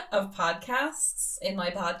of podcasts in my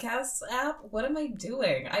podcasts app. What am I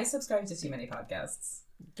doing? I subscribe to too many podcasts.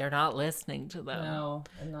 You're not listening to them. No,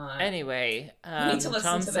 I'm not. Anyway, we need to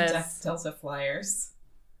listen Tom to says, the Delta Flyers.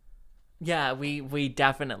 Yeah, we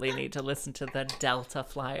definitely need to listen to the Delta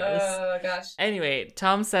Flyers. Oh gosh. Anyway,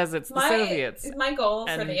 Tom says it's the Soviets. My goal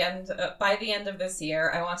for the end, by the end of this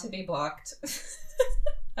year, I want to be blocked.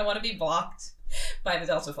 I want to be blocked by the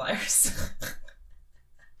Delta Flyers.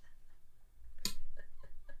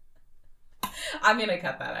 I'm gonna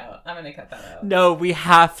cut that out. No, we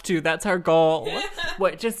have to. That's our goal.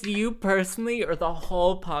 What, just you personally or the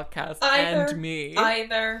whole podcast and me?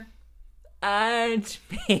 Either. And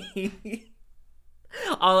me.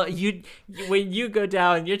 When you go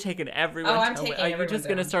down, you're taking everyone. I'm taking everyone. Are you just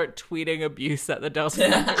going to start tweeting abuse at the Delta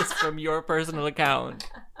Flyers from your personal account?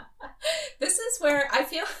 This is where I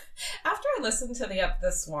feel, after I listened to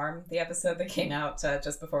the Swarm, the episode that came out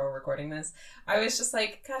just before we're recording this, I was just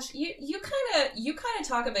like, gosh, you kind of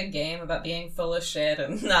talk a big game about being full of shit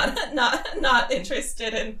and not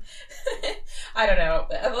interested in, I don't know,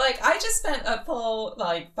 like I just spent a full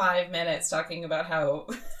 5 minutes talking about how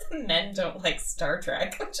men don't like Star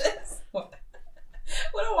Trek, which is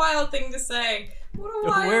What a wild thing to say. What a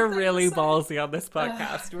wild We're thing really to say. ballsy on this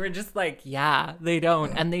podcast. We're just like, yeah, they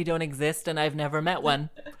don't. And they don't exist, and I've never met one.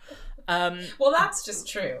 Well, that's just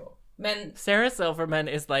true. Men. Sarah Silverman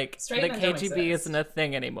is like, Straight the men don't KGB exist. isn't a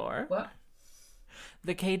thing anymore. What?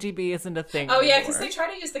 The KGB isn't a thing Oh, anymore. yeah, because they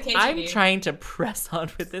try to use the KGB. I'm trying to press on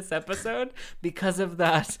with this episode because of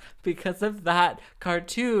that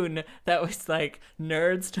cartoon that was like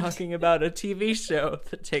nerds talking about a TV show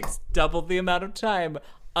that takes double the amount of time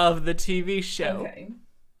of the TV show. Okay.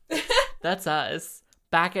 That's us.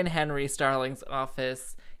 Back in Henry Starling's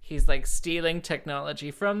office, he's like stealing technology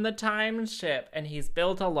from the time ship, and he's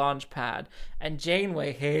built a launch pad, and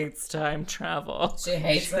Janeway hates time travel. She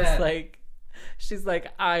hates it. She's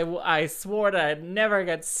like, I swore to never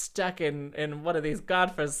get stuck in one of these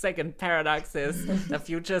godforsaken paradoxes. The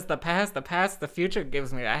future's the past, the future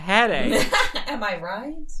gives me a headache. Am I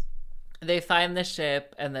right? They find the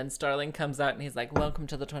ship, and then Starling comes out, and he's like, welcome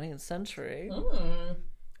to the 20th century.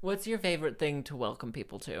 What's your favorite thing to welcome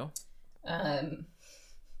people to?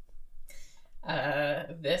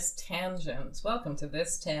 This tangent. Welcome to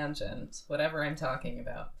this tangent. Whatever I'm talking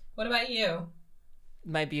about. What about you?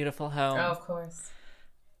 My beautiful home. Oh, of course.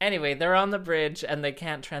 Anyway, they're on the bridge and they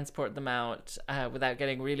can't transport them out without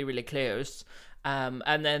getting really, really close.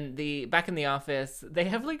 And then back in the office, they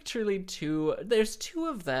have like truly there's two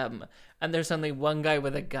of them, and there's only one guy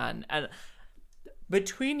with a gun. And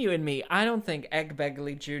between you and me, I don't think Egg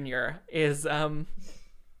Begley Jr. is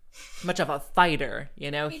much of a fighter, you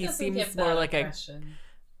know? He seems more like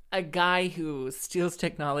a guy who steals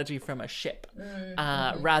technology from a ship,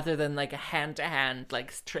 rather than like a hand-to-hand,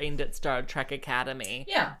 like trained at Star Trek Academy.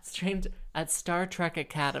 Yeah. It's trained at Star Trek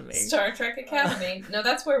Academy. Star Trek Academy. No,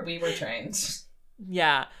 that's where we were trained.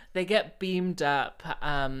 Yeah, they get beamed up,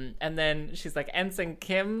 and then she's like, Ensign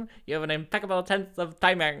Kim, you have an impeccable sense of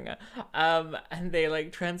timing. And they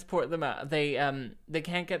like transport them out. They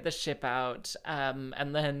can't get the ship out,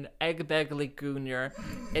 and then Egg Begley Jr.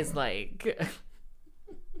 is like...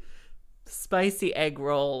 Spicy Egg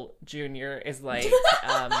Roll Jr. is like,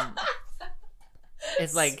 I'm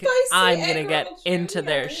gonna get into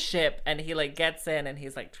their ship, and he like gets in, and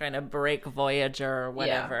he's like trying to break Voyager or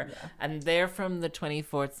whatever. Yeah. And they're from the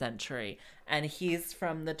 24th century, and he's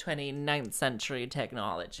from the 29th century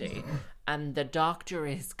technology. And the Doctor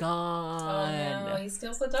is gone. Oh no, he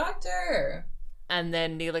steals the Doctor. And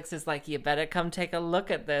then Neelix is like, you better come take a look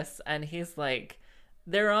at this, and he's like,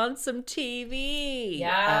 they're on some TV.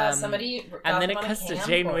 Yeah, somebody. And then it cuts to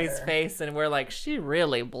Janeway's face, and we're like, she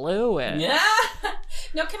really blew it. Yeah.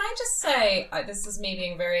 No, can I just say, this is me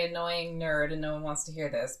being a very annoying nerd, and no one wants to hear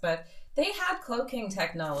this, but they had cloaking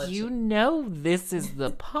technology. You know, this is the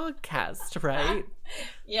podcast, right?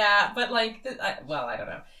 Yeah, but like, I don't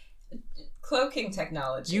know. Cloaking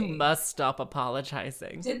technology. You must stop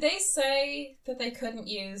apologizing. Did they say that they couldn't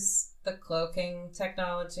use the cloaking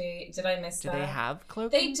technology? Did I miss that? Do they have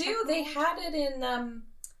cloaking? They do. They had it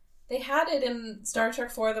in Star Trek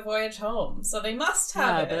IV: The Voyage Home, so they must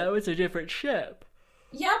have it. Yeah, but that was a different ship.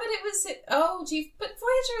 Yeah, but it was. But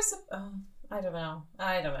Voyager is. I don't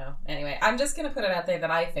know. Anyway, I'm just gonna put it out there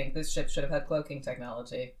that I think this ship should have had cloaking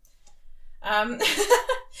technology.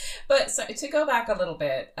 But so, to go back a little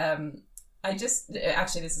bit,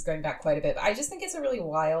 actually this is going back quite a bit. But I just think it's a really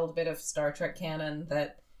wild bit of Star Trek canon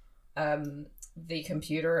that the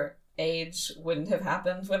computer age wouldn't have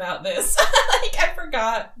happened without this. Like, I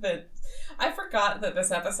forgot that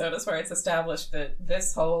this episode is where it's established that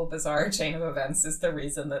this whole bizarre chain of events is the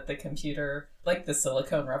reason that the computer, like the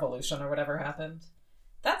Silicon Revolution or whatever, happened.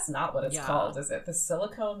 That's not what it's called, is it? The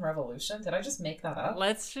Silicon Revolution? Did I just make that up?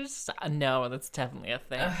 Let's just... No, that's definitely a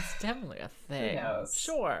thing. It's definitely a thing. Who knows?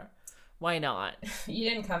 Sure. Why not? You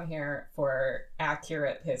didn't come here for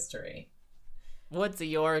accurate history. What's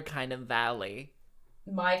your kind of valley?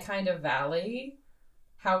 My kind of valley?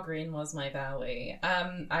 How green was my valley?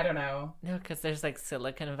 I don't know. No, because there's like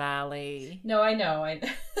Silicon Valley. No, I know.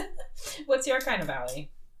 What's your kind of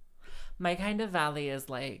valley? My kind of valley is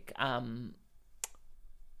like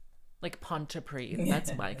Pontypridd.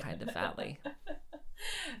 That's my kind of valley.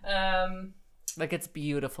 Like, it's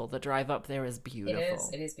beautiful. The drive up there is beautiful.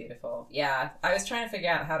 It is beautiful. Yeah, I was trying to figure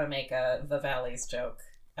out how to make the valleys joke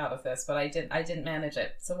out of this, but I didn't manage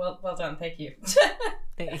it. So well done. Thank you.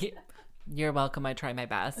 Thank you. You're welcome. I try my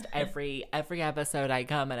best. Every episode I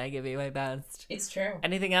come and I give you my best. It's true.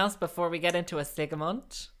 Anything else before we get into a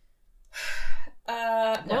segment?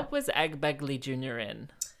 No. What was Egg Begley Jr.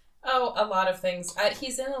 in? Oh, a lot of things.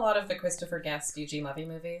 He's in a lot of the Christopher Guest, Eugene Levy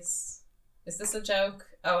movies. Is this a joke?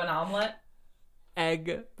 Oh, an omelet?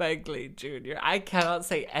 Egg Begley Jr. I cannot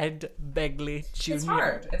say Ed Begley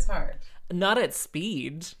Jr. It's hard. Not at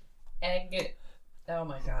speed. Egg. Oh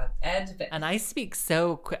my god. And I speak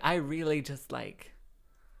so quick. I really just like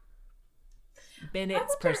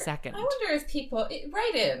minutes per second. I wonder if people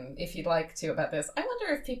write in if you'd like to about this. I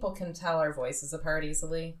wonder if people can tell our voices apart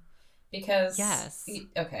easily. Because yes,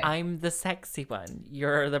 okay, I'm the sexy one.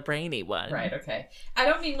 You're the brainy one. Right. Okay. I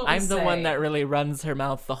don't mean what we say. I'm the one that really runs her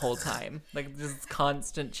mouth the whole time, like just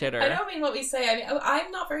constant chitter. I don't mean what we say. I mean,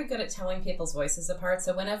 I'm not very good at telling people's voices apart.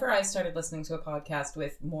 So whenever I started listening to a podcast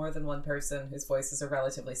with more than one person whose voices are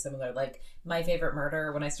relatively similar, like My Favorite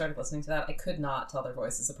Murder, when I started listening to that, I could not tell their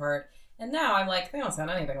voices apart. And now I'm like, they don't sound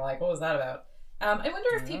anything alike. What was that about? I wonder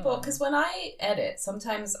if people, because when I edit,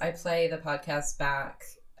 sometimes I play the podcast back.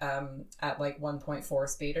 At like 1.4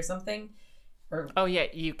 speed or something. Oh yeah,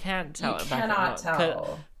 you can't tell. You cannot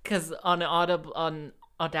tell. Because on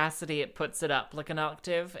Audacity it puts it up like an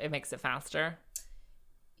octave. It makes it faster.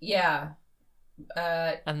 Yeah.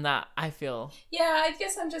 And that, I feel... Yeah, I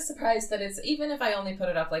guess I'm just surprised that it's... Even if I only put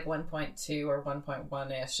it up like 1.2 or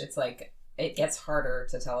 1.1-ish, it's like... It gets harder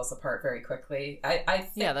to tell us apart very quickly. I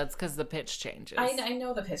think, yeah, that's because the pitch changes. I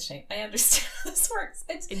know the pitch change. I understand how this works.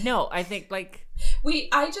 No, I think like...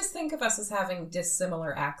 I just think of us as having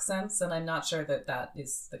dissimilar accents, and I'm not sure that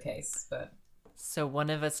is the case, but... So one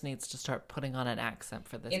of us needs to start putting on an accent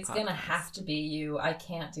for this podcast. It's gonna have to be you. I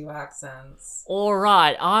can't do accents. All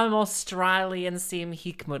right, I'm Australian Sam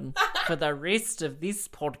Hickman for the rest of this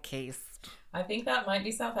podcast. I think that might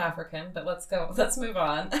be South African, but let's go. Let's move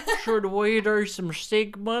on. Should we do some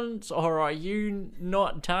segments, or are you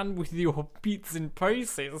not done with your bits and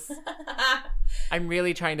pieces? I'm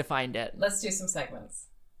really trying to find it. Let's do some segments.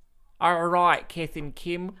 All right, Kath and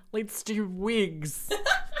Kim, let's do wigs.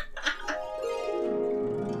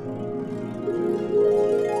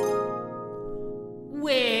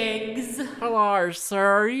 Wigs. Hello,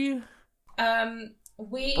 sir.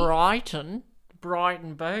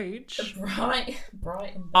 Brighton Beach.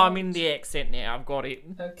 Brighton Beach. I'm in the accent now. I've got it.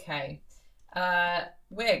 Okay.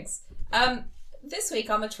 Wigs. This week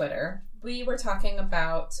on the Twitter, we were talking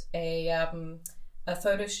about a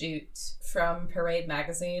photo shoot from Parade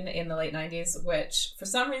magazine in the late 90s, which for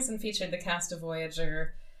some reason featured the cast of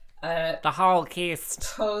Voyager. The whole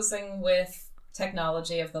cast. Posing with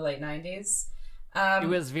technology of the late 90s. It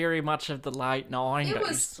was very much of the late 90s. It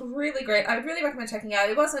was really great. I would really recommend checking it out.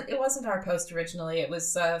 It wasn't our post originally. It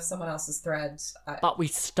was someone else's thread. But we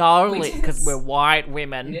stole it because we're white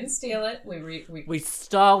women. We didn't steal it. We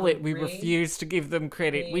stole it. We refused to give them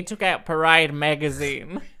credit. We took out Parade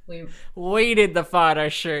magazine. We did the photo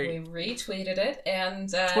shoot. We retweeted it,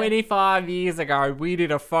 and 25 years ago, we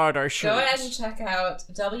did a photo shoot. Go ahead and check out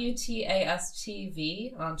WTASTV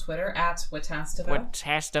on Twitter at Watastava.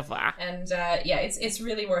 Watastava. And yeah, it's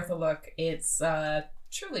really worth a look. It's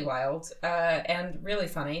truly wild and really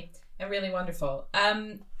funny and really wonderful.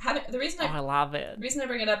 I love it. The reason I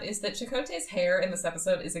bring it up is that Chakotay's hair in this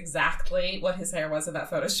episode is exactly what his hair was in that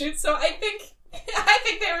photo shoot. So I think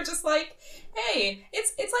they were just like, hey,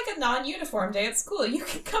 it's like a non-uniform day at school. You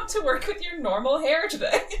can come to work with your normal hair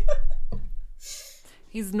today.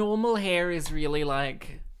 His normal hair is really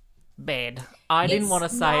like bad. I didn't want to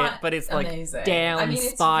say it, but it's amazing. Like down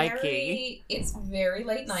spiky. It's very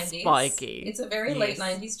late 90s. Spiky. It's a very late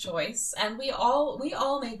 90s choice, and we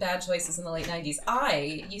all made bad choices in the late 90s.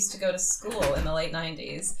 I used to go to school in the late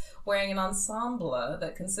 90s wearing an ensemble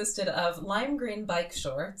that consisted of lime green bike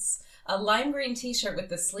shorts, a lime green t-shirt with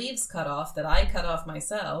the sleeves cut off that I cut off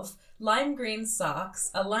myself, lime green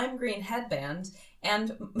socks, a lime green headband,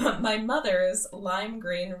 and my mother's lime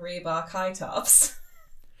green Reebok high tops.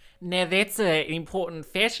 Now that's an important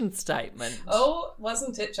fashion statement. Oh,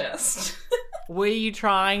 wasn't it just? Were you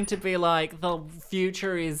trying to be like, the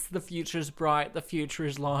future's bright, the future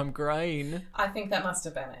is lime green? I think that must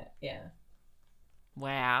have been it, yeah.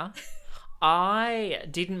 Wow. I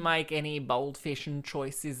didn't make any bold fashion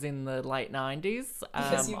choices in the late 90s.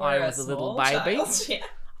 Because you were I was a little baby. Child. Yeah.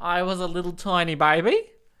 I was a little tiny baby.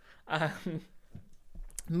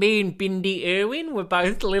 Me and Bindi Irwin were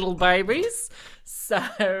both little babies.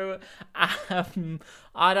 So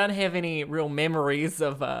I don't have any real memories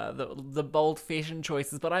of the bold fashion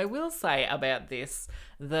choices, but I will say about this,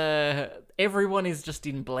 everyone is just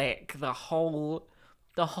in black. The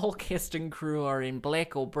whole cast and crew are in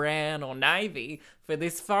black or brown or navy for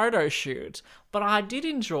this photo shoot. But I did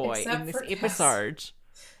enjoy in this episode,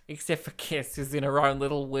 except for Kes, who's in her own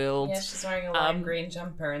little world. Yeah, she's wearing a lime green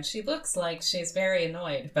jumper, and she looks like she's very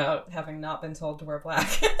annoyed about having not been told to wear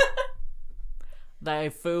black. They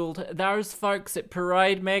fooled those folks at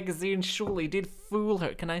Parade magazine. Surely did fool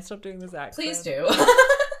her. Can I stop doing this accent? Please do.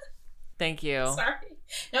 Thank you. Sorry.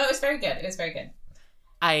 No, it was very good. It was very good.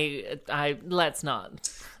 I let's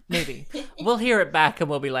not. Maybe we'll hear it back and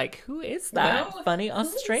we'll be like, "Who is that funny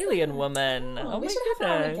Australian woman?" Oh we my should have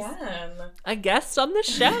her goodness! on again. A guest on the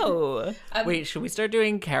show. Wait, should we start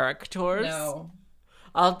doing characters? No.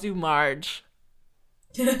 I'll do Marge.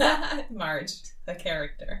 Marge, a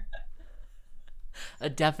character. A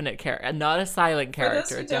definite character, not a silent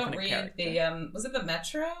character. For those who don't read the was it the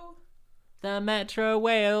Metro? The Metro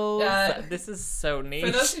Wales. This is so niche.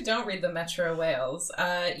 For those who don't read the Metro Wales,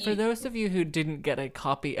 for those of you who didn't get a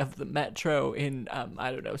copy of the Metro in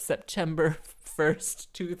September 1st,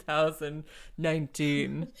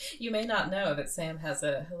 2019, you may not know that Sam has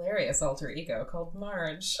a hilarious alter ego called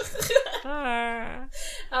Marge.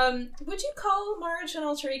 Would you call Marge an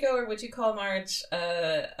alter ego, or would you call Marge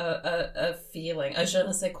a feeling, a je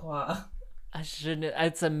ne sais quoi?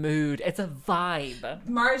 It's a mood. It's a vibe.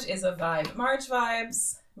 Marge is a vibe. Marge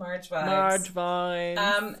vibes.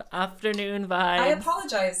 Afternoon vibes. I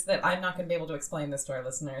apologize that I'm not going to be able to explain this to our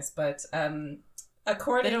listeners, but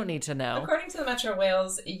they don't need to know. According to the Metro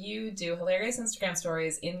Wales, you do hilarious Instagram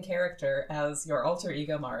stories in character as your alter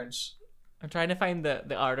ego Marge. I'm trying to find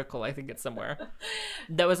the article. I think it's somewhere.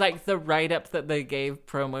 That was like the write-up that they gave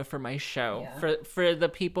promo for my show. Yeah. For the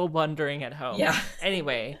people wondering at home. Yeah.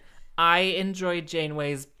 Anyway, I enjoyed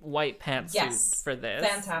Janeway's white pantsuit for this.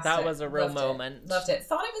 Fantastic. That was a real moment. Loved it.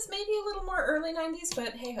 Thought it was maybe a little more early 90s,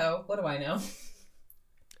 but hey ho, what do I know?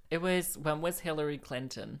 When was Hillary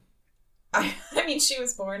Clinton? I mean, she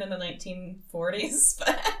was born in the 1940s,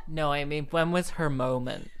 but... No, I mean, when was her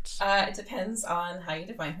moment? It depends on how you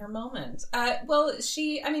define her moment.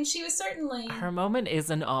 She was certainly... Her moment is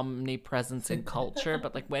an omnipresence in culture,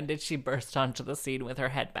 but like, when did she burst onto the scene with her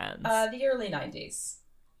headbands? The early 90s.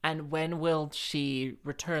 And when will she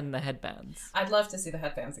return the headbands? I'd love to see the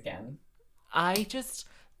headbands again.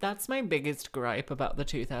 That's my biggest gripe about the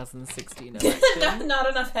 2016 election. Not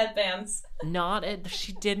enough headbands.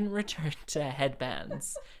 She didn't return to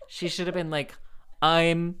headbands. She should have been like,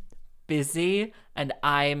 I'm busy and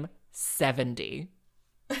I'm 70.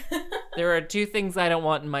 There are two things I don't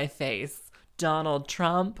want in my face: Donald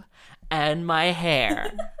Trump and my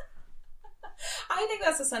hair. I think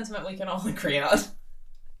that's a sentiment we can all agree on.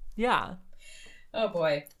 Yeah. Oh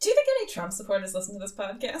boy. Do you think any Trump supporters listen to this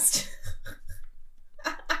podcast?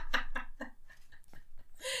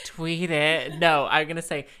 Tweet it. No, I'm gonna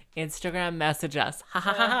say Instagram message us. Ha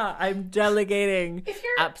ha ha ha. I'm delegating.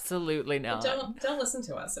 Absolutely not. Don't listen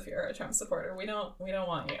to us if you're a Trump supporter. We don't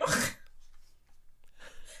want you.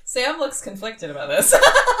 Sam looks conflicted about this.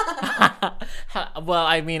 Well,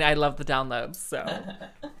 I mean, I love the downloads, so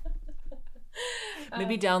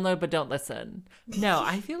maybe download but don't listen. No,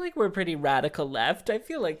 I feel like we're pretty radical left. I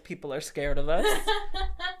feel like people are scared of us.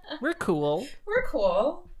 We're cool.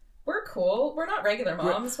 We're not regular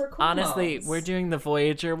moms. We're cool. Honestly, moms. We're doing the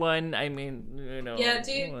Voyager one. I mean, Yeah,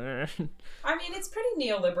 I mean, it's pretty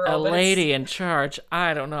neoliberal. A lady in charge.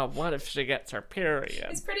 I don't know. What if she gets her period?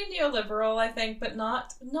 It's pretty neoliberal, I think, but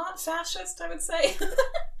not fascist, I would say.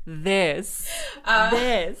 This.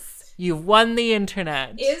 You've won the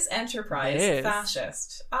internet. Is Enterprise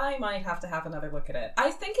fascist? I might have to have another look at it.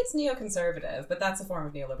 I think it's neoconservative, but that's a form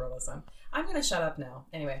of neoliberalism. I'm going to shut up now.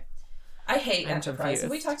 Anyway. I hate Enterprise.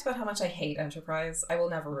 Have we talked about how much I hate Enterprise? I will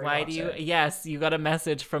never rewatch Why do you? it. Yes, you got a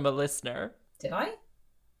message from a listener. Did I?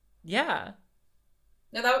 Yeah.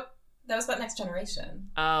 No, that was about Next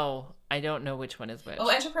Generation. Oh, I don't know which one is which. Oh,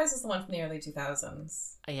 Enterprise is the one from the early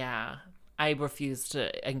 2000s. Yeah. I refuse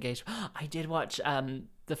to engage. I did watch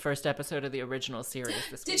the first episode of the original series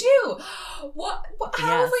this week. Did you? What? How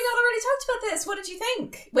have we not already talked about this? What did you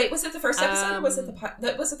think? Wait, was it the first episode, or was it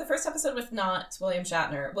the first episode with not William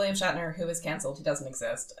Shatner? William Shatner, who is cancelled, he doesn't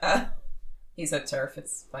exist. He's a TERF.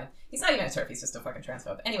 It's fine. He's not even a TERF. He's just a fucking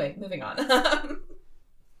transphobe. Anyway, moving on.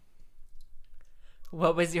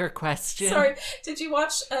 What was your question? Sorry, did you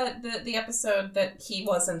watch the episode that he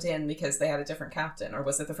wasn't in because they had a different captain, or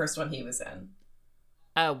was it the first one he was in?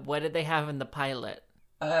 What did they have in the pilot?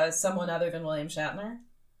 Someone other than William Shatner.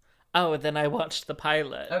 Oh, then I watched the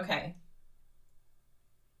pilot. Okay.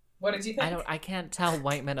 What did you think? I can't tell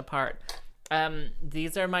white men apart.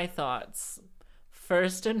 These are my thoughts.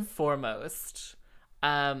 First and foremost,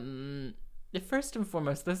 those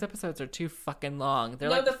episodes are too fucking long.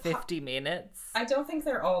 They're 50 minutes. I don't think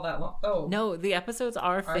they're all that long. Oh. No, the episodes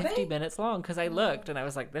are 50 minutes long because I looked and I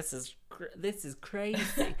was like, this is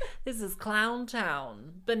crazy. This is Clown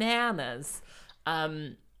Town. Bananas.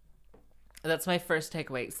 That's my first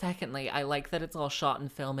takeaway. Secondly, I like that it's all shot in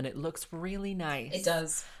film and it looks really nice. It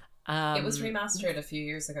does. It was remastered a few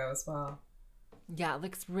years ago as well. Yeah, it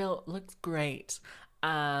looks great.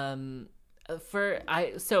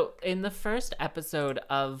 So in the first episode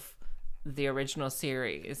of the original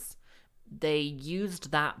series, they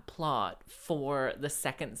used that plot for the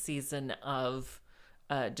second season of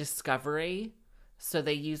Discovery. So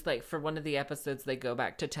they used, like, for one of the episodes, they go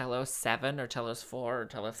back to Telos 7 or Telos 4 or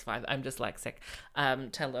Telos 5. I'm dyslexic.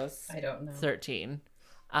 Telos I don't know. 13.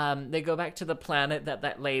 They go back to the planet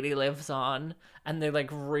that lady lives on, and they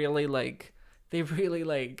really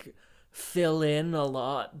fill in a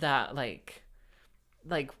lot that like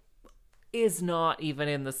is not even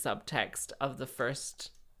in the subtext of the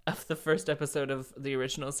first episode of the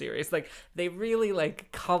original series. Like, they really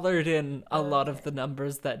colored in a lot of the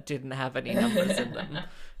numbers that didn't have any numbers in them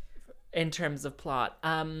in terms of plot.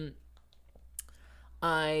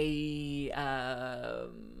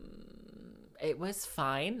 It was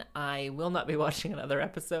fine. I will not be watching another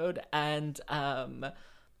episode, and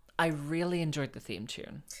I really enjoyed the theme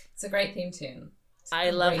tune. It's a great theme tune.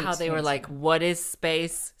 I love how they were like, what is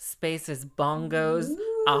space? Space is bongos,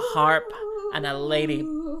 a harp, and a lady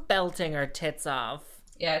belting her tits off.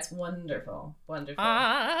 Yeah, it's wonderful. Wonderful.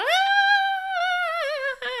 I'm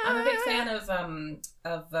a big fan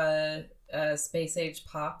of space age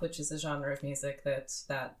pop, which is a genre of music that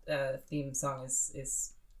theme song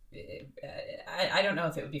is I don't know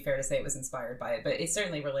if it would be fair to say it was inspired by it, but it's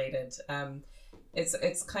certainly related.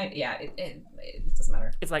 It's kind of, yeah, it doesn't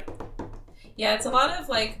matter. It's like, yeah, it's a lot of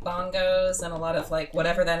bongos and a lot of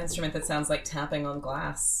whatever that instrument that sounds like tapping on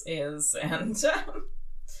glass is, and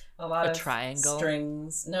a lot of triangle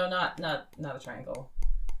strings. No, not a triangle.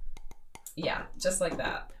 Yeah, just like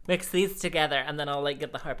that. Mix these together, and then I'll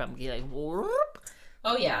get the harp. I'm like, whoop.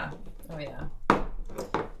 Oh yeah. There's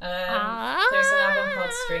an album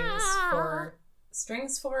called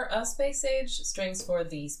Strings for a Space Age, Strings for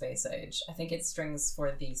the Space Age. I think it's Strings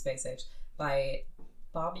for the Space Age by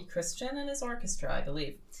Bobby Christian and his orchestra, I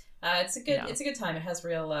believe. It's a good time. It has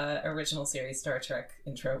real original series Star Trek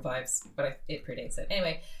intro vibes, but it predates it.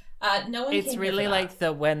 Anyway, no one. It's really like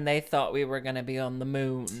the when they thought we were going to be on the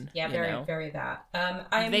moon. Yeah, very that.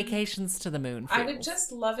 Vacations to the moon. I would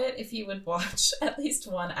just love it if you would watch at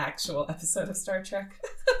least one actual episode of Star Trek,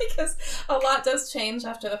 because a lot does change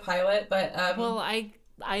after the pilot. But well, I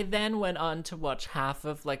then went on to watch half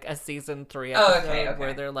of a season 3 episode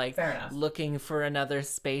where they're looking for another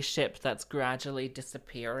spaceship that's gradually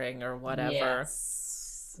disappearing or whatever.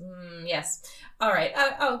 Yes. All right.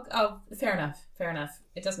 Oh, fair enough.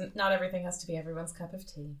 It doesn't. Not everything has to be everyone's cup of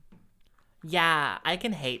tea. Yeah, I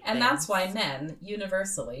can hate and things. That's why men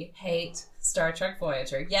universally hate Star Trek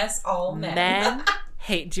Voyager. Yes, all men. Men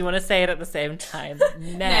hate. Do you want to say it at the same time?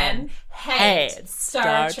 Men hate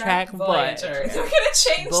Star Trek Voyager. We're gonna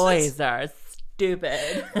change. Boys are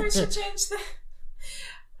stupid. We should change the.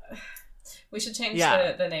 We should change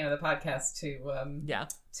the name of the podcast to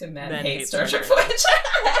Men Hate Star Trek Voyager.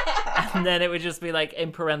 And then it would just be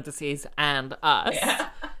in parentheses and us. Yeah.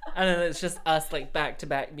 And then it's just us back to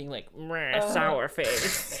back being sour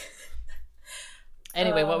face.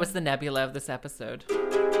 Anyway, what was the nebula of this episode?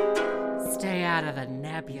 Stay out of the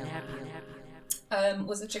nebula.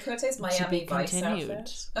 Was it Chakotay's Miami Vice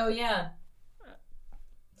outfit? Oh yeah.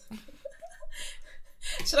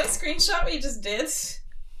 Should I screenshot what you just did?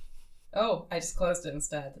 Oh, I just closed it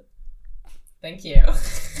instead. Thank you.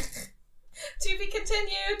 To be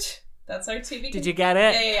continued. That's our to be continued. Did you get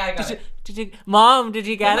it? Yeah, I got it. Did you, Mom, did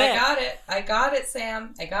you get it? I got it,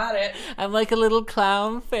 Sam. I got it. I'm like a little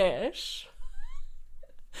clownfish.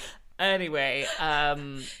 Anyway, how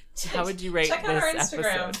would you rate this episode? Check out our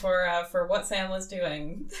Instagram for what Sam was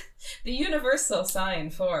doing. The universal sign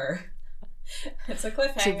for... It's a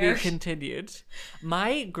cliffhanger. To be continued.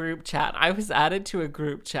 My group chat, I was added to a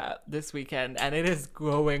group chat this weekend, and it is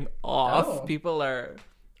going off. Oh. People are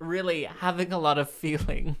really having a lot of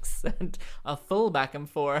feelings and a full back and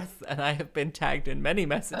forth, and I have been tagged in many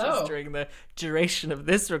messages during the duration of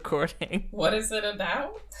this recording. What is it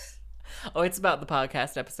about? Oh, it's about the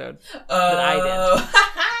podcast episode that I did.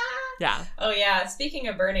 Yeah. Oh yeah. Speaking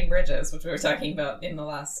of burning bridges, which we were talking about in the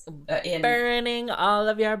last burning all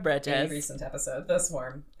of your bridges. In a recent episode, the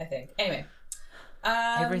swarm, I think. Anyway,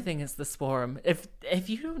 everything is the swarm. If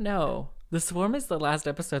you don't know, the swarm is the last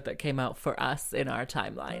episode that came out for us in our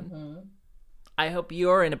timeline. Mm-hmm. I hope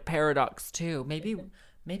you're in a paradox too. Maybe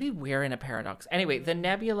we're in a paradox. Anyway, the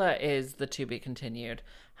nebula is the to be continued.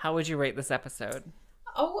 How would you rate this episode?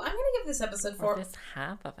 Oh, I'm gonna give this episode this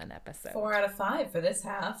half of an episode 4 out of 5 for this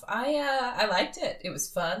half. I liked it. It was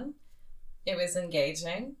fun. It was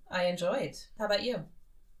engaging. I enjoyed. How about you?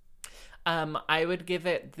 I would give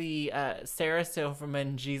it the Sarah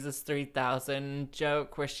Silverman Jesus 3000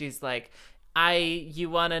 joke where she's like, you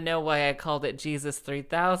want to know why I called it Jesus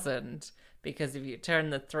 3000? because if you turn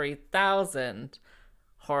the 3000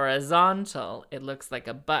 horizontal, it looks like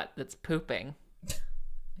a butt that's pooping.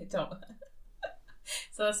 I don't.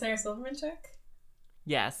 So a Sarah Silverman joke?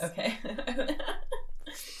 Yes. Okay.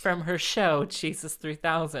 From her show, Jesus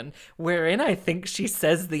 3000, wherein I think she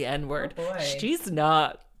says the N-word. Oh boy. She's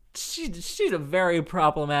not... She's a very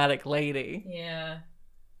problematic lady. Yeah.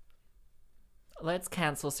 Let's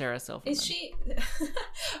cancel Sarah Silverman. Is she...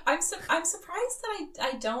 I'm surprised that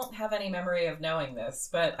I don't have any memory of knowing this,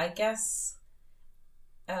 but I guess...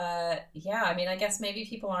 yeah, I mean, I guess maybe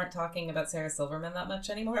people aren't talking about Sarah Silverman that much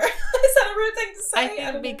anymore. Is that a rude thing to say?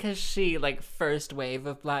 I think because she, like, first wave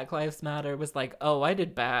of Black Lives Matter was like, oh, I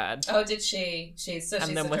did bad. Oh, did she?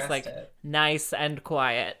 And then was like, nice and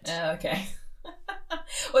quiet. Oh, okay.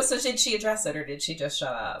 Well, so did she address it or did she just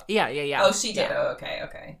shut up? Yeah. Oh, she did. Yeah. Oh,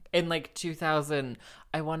 okay. In like 2000,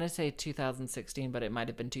 I want to say 2016, but it might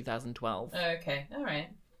have been 2012. Okay, all right.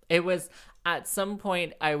 It was at some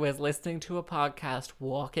point I was listening to a podcast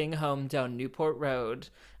walking home down Newport Road,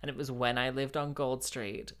 and it was when I lived on Gold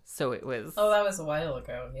Street. So it was... Oh, that was a while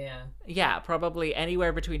ago, yeah. Yeah, probably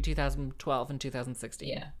anywhere between 2012 and 2016.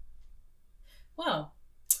 Yeah. Well,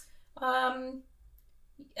 I'm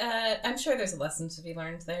sure there's a lesson to be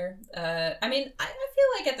learned there. I mean, I feel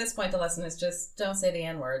like at this point the lesson is just don't say the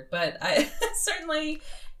N-word, but I certainly...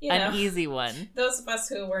 An easy one. Those of us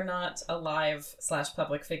who were not alive /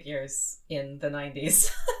 public figures in the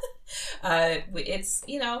 90s, it's,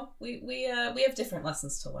 we have different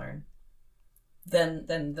lessons to learn than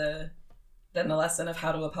the lesson of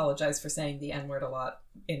how to apologize for saying the N-word a lot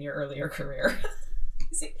in your earlier career.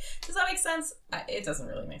 See, does that make sense? It doesn't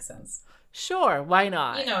really make sense. Sure, why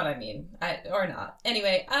not? You know what I mean, or not.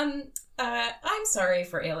 Anyway, I'm sorry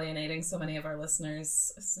for alienating so many of our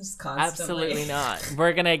listeners just constantly. Absolutely not.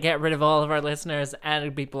 We're gonna get rid of all of our listeners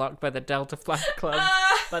and be blocked by the Delta Flyer Club,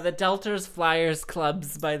 by the Delta's Flyers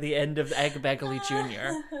Clubs by the end of Egg Begley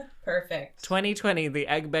Jr. Perfect. 2020, the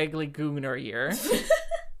Egg Begley Gooner year.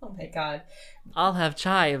 Oh my god. I'll have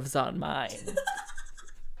chives on mine.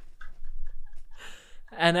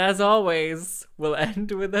 And as always, we'll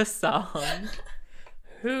end with a song.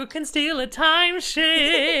 Who can steal a time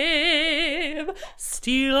ship?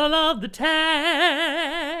 Steal all of the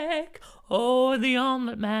tech? Oh, the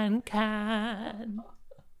omelet man can.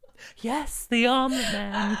 Yes, the omelet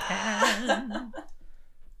man can.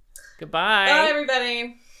 Goodbye. Bye,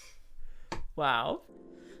 everybody. Wow.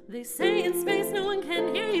 They say in space no one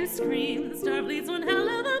can hear you scream. The star bleeds one hell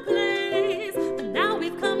of a place. But now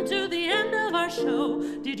we've come to the end of our show.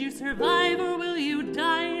 Did you survive or will you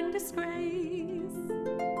die in disgrace?